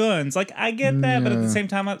got guns. Like, I get that, but at the same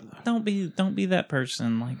time, don't be that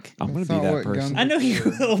person. Like, I'm gonna be that person. I know you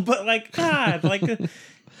will, but God,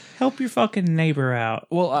 help your fucking neighbor out.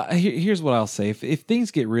 Well, here's what I'll say: if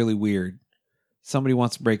things get really weird, somebody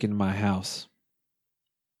wants to break into my house,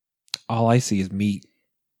 all I see is meat.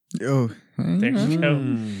 Oh, there you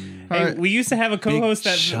go. Hey, we used to have a co-host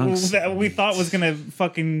chunks. that we thought was gonna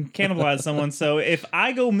fucking cannibalize someone. So if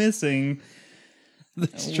I go missing,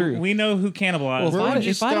 that's true. We know who cannibalized. Well,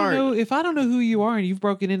 if I don't know who you are and you've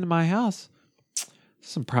broken into my house,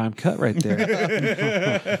 some prime cut right there.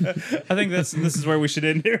 I think this is where we should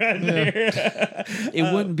end it right there.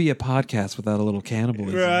 It wouldn't be a podcast without a little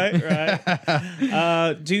cannibalism. Right.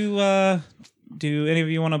 Do any of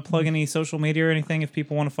you want to plug any social media or anything if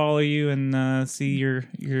people want to follow you and see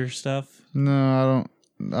your stuff? No,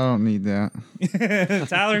 I don't need that.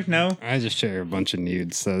 Tyler, no. I just share a bunch of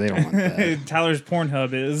nudes, so they don't want that. Tyler's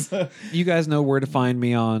Pornhub is. You guys know where to find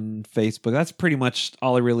me on Facebook. That's pretty much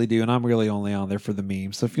all I really do, and I'm really only on there for the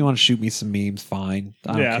memes. So if you want to shoot me some memes, fine.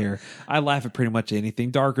 I don't care. I laugh at pretty much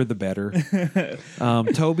anything. Darker the better.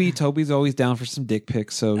 Toby's always down for some dick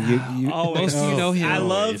pics. So most of you know him. I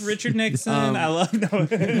love Richard Nixon. I love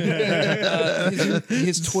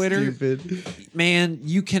his Twitter. Stupid. Man,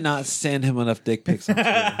 you cannot send him enough dick pics on Twitter.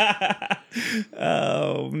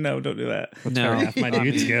 Oh no! Don't do that. No, half my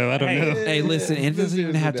dudes go. I don't know. Hey, listen, it doesn't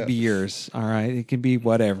even have to be yours. All right, it can be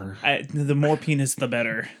whatever. The more penis, the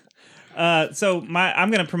better. So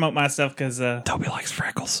I'm gonna promote my stuff because Toby likes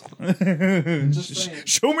freckles.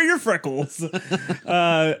 Show me your freckles.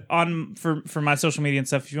 For my social media and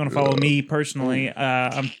stuff. If you want to follow me personally,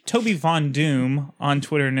 I'm Toby Von Doom on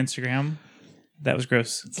Twitter and Instagram. That was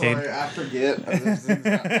gross. Sorry, I forget.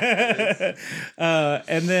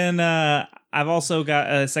 And then I've also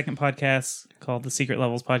got a second podcast called the Secret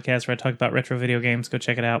Levels Podcast where I talk about retro video games. Go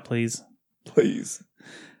check it out, please. Please.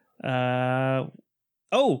 Oh,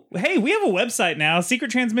 hey, we have a website now,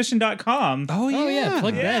 secrettransmission.com. Oh yeah,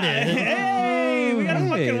 plug that in. Hey, we got a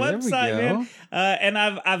fucking website, man. And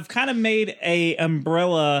I've kind of made a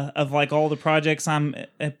umbrella of like all the projects I'm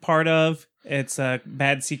a part of. It's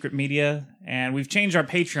Bad Secret Media, and we've changed our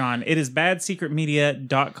Patreon. It is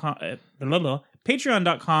badsecretmedia.com,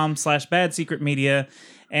 patreon.com/badsecretmedia,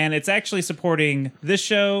 and it's actually supporting this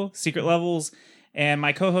show, Secret Levels, and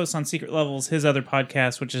my co-host on Secret Levels, his other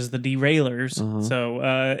podcast, which is the Derailers.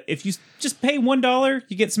 So if you just pay $1,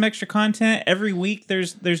 you get some extra content every week.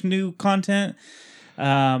 There's new content.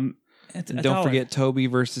 Don't forget Toby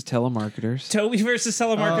versus telemarketers. Toby versus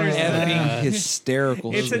telemarketers.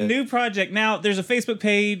 Hysterical. It's shit. a new project. Now there's a Facebook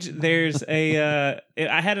page. There's a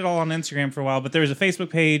I had it all on Instagram for a while, but there's a Facebook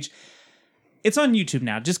page. It's on YouTube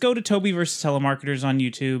now. Just go to Toby versus telemarketers on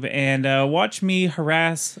YouTube and watch me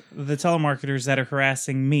harass the telemarketers that are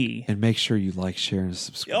harassing me. And make sure you like, share, and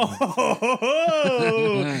subscribe.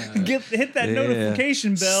 Hit that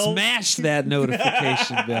notification bell. Smash that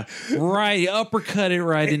notification bell. Right, uppercut it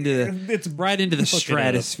right into the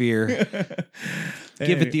stratosphere.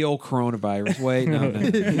 Give it the old coronavirus. Wait, no.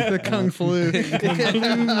 The Kung Flu.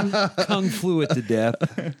 Kung Flu it to death.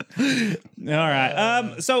 All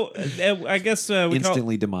right. So I guess we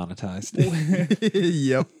instantly demonetized.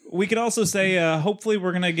 Yep. We could also say hopefully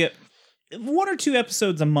we're gonna get 1 or 2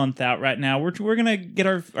 episodes a month out right now. We're gonna get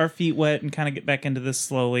our feet wet and kind of get back into this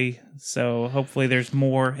slowly. So hopefully there's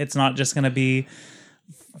more. It's not just gonna be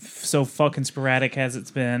so fucking sporadic as it's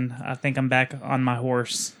been. I think I'm back on my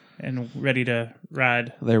horse and ready to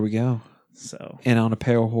ride. There we go. So and on a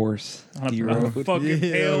pale horse. On a fucking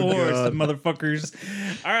pale horse, the motherfuckers.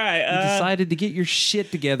 All right. You decided to get your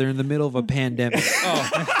shit together in the middle of a pandemic.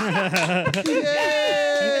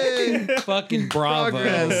 Yay! Fucking bravo.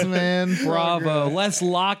 Progress, man. Bravo. Progress. Let's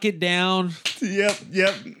lock it down. Yep.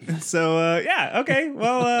 So, yeah. Okay.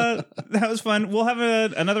 Well, that was fun. We'll have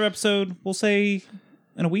another episode, we'll say,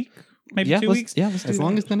 in a week. Maybe 2 weeks. Yeah, let's do as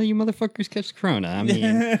long as none of you motherfuckers catch Corona. I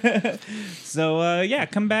mean, so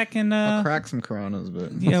come back and I'll crack some Coronas,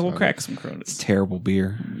 but we'll crack some Coronas. It's terrible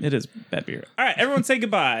beer. It is bad beer. All right, everyone, say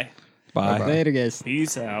goodbye. Bye. Bye-bye. Later, guys.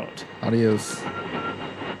 Peace out. Adios.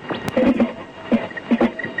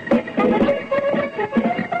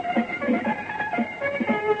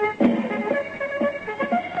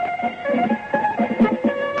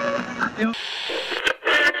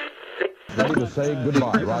 Ready to say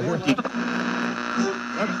goodbye, Roger.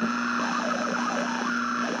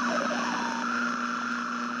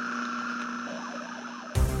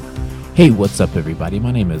 Hey, what's up, everybody?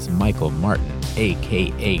 My name is Michael Martin,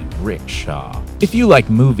 aka Rickshaw. If you like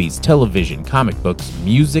movies, television, comic books,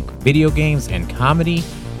 music, video games, and comedy,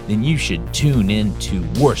 then you should tune in to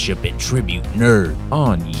Worship and Tribute Nerd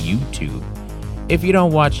on YouTube. If you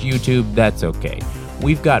don't watch YouTube, that's okay.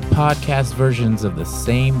 We've got podcast versions of the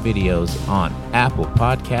same videos on Apple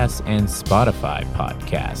Podcasts and Spotify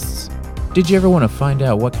Podcasts. Did you ever want to find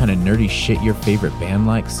out what kind of nerdy shit your favorite band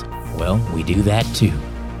likes? Well, we do that too.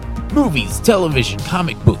 Movies, television,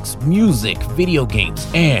 comic books, music, video games,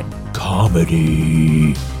 and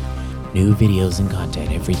comedy. New videos and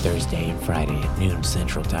content every Thursday and Friday at noon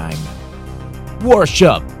Central Time.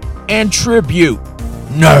 Worship and Tribute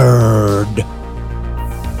Nerd.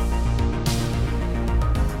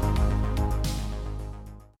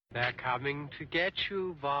 They're coming to get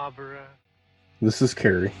you, Barbara. This is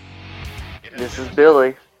Carrie. This is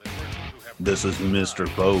Billy. This is Mr.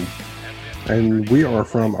 Poe. And we are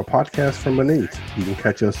from A Podcast from Beneath. You can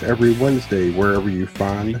catch us every Wednesday wherever you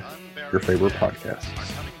find your favorite podcasts.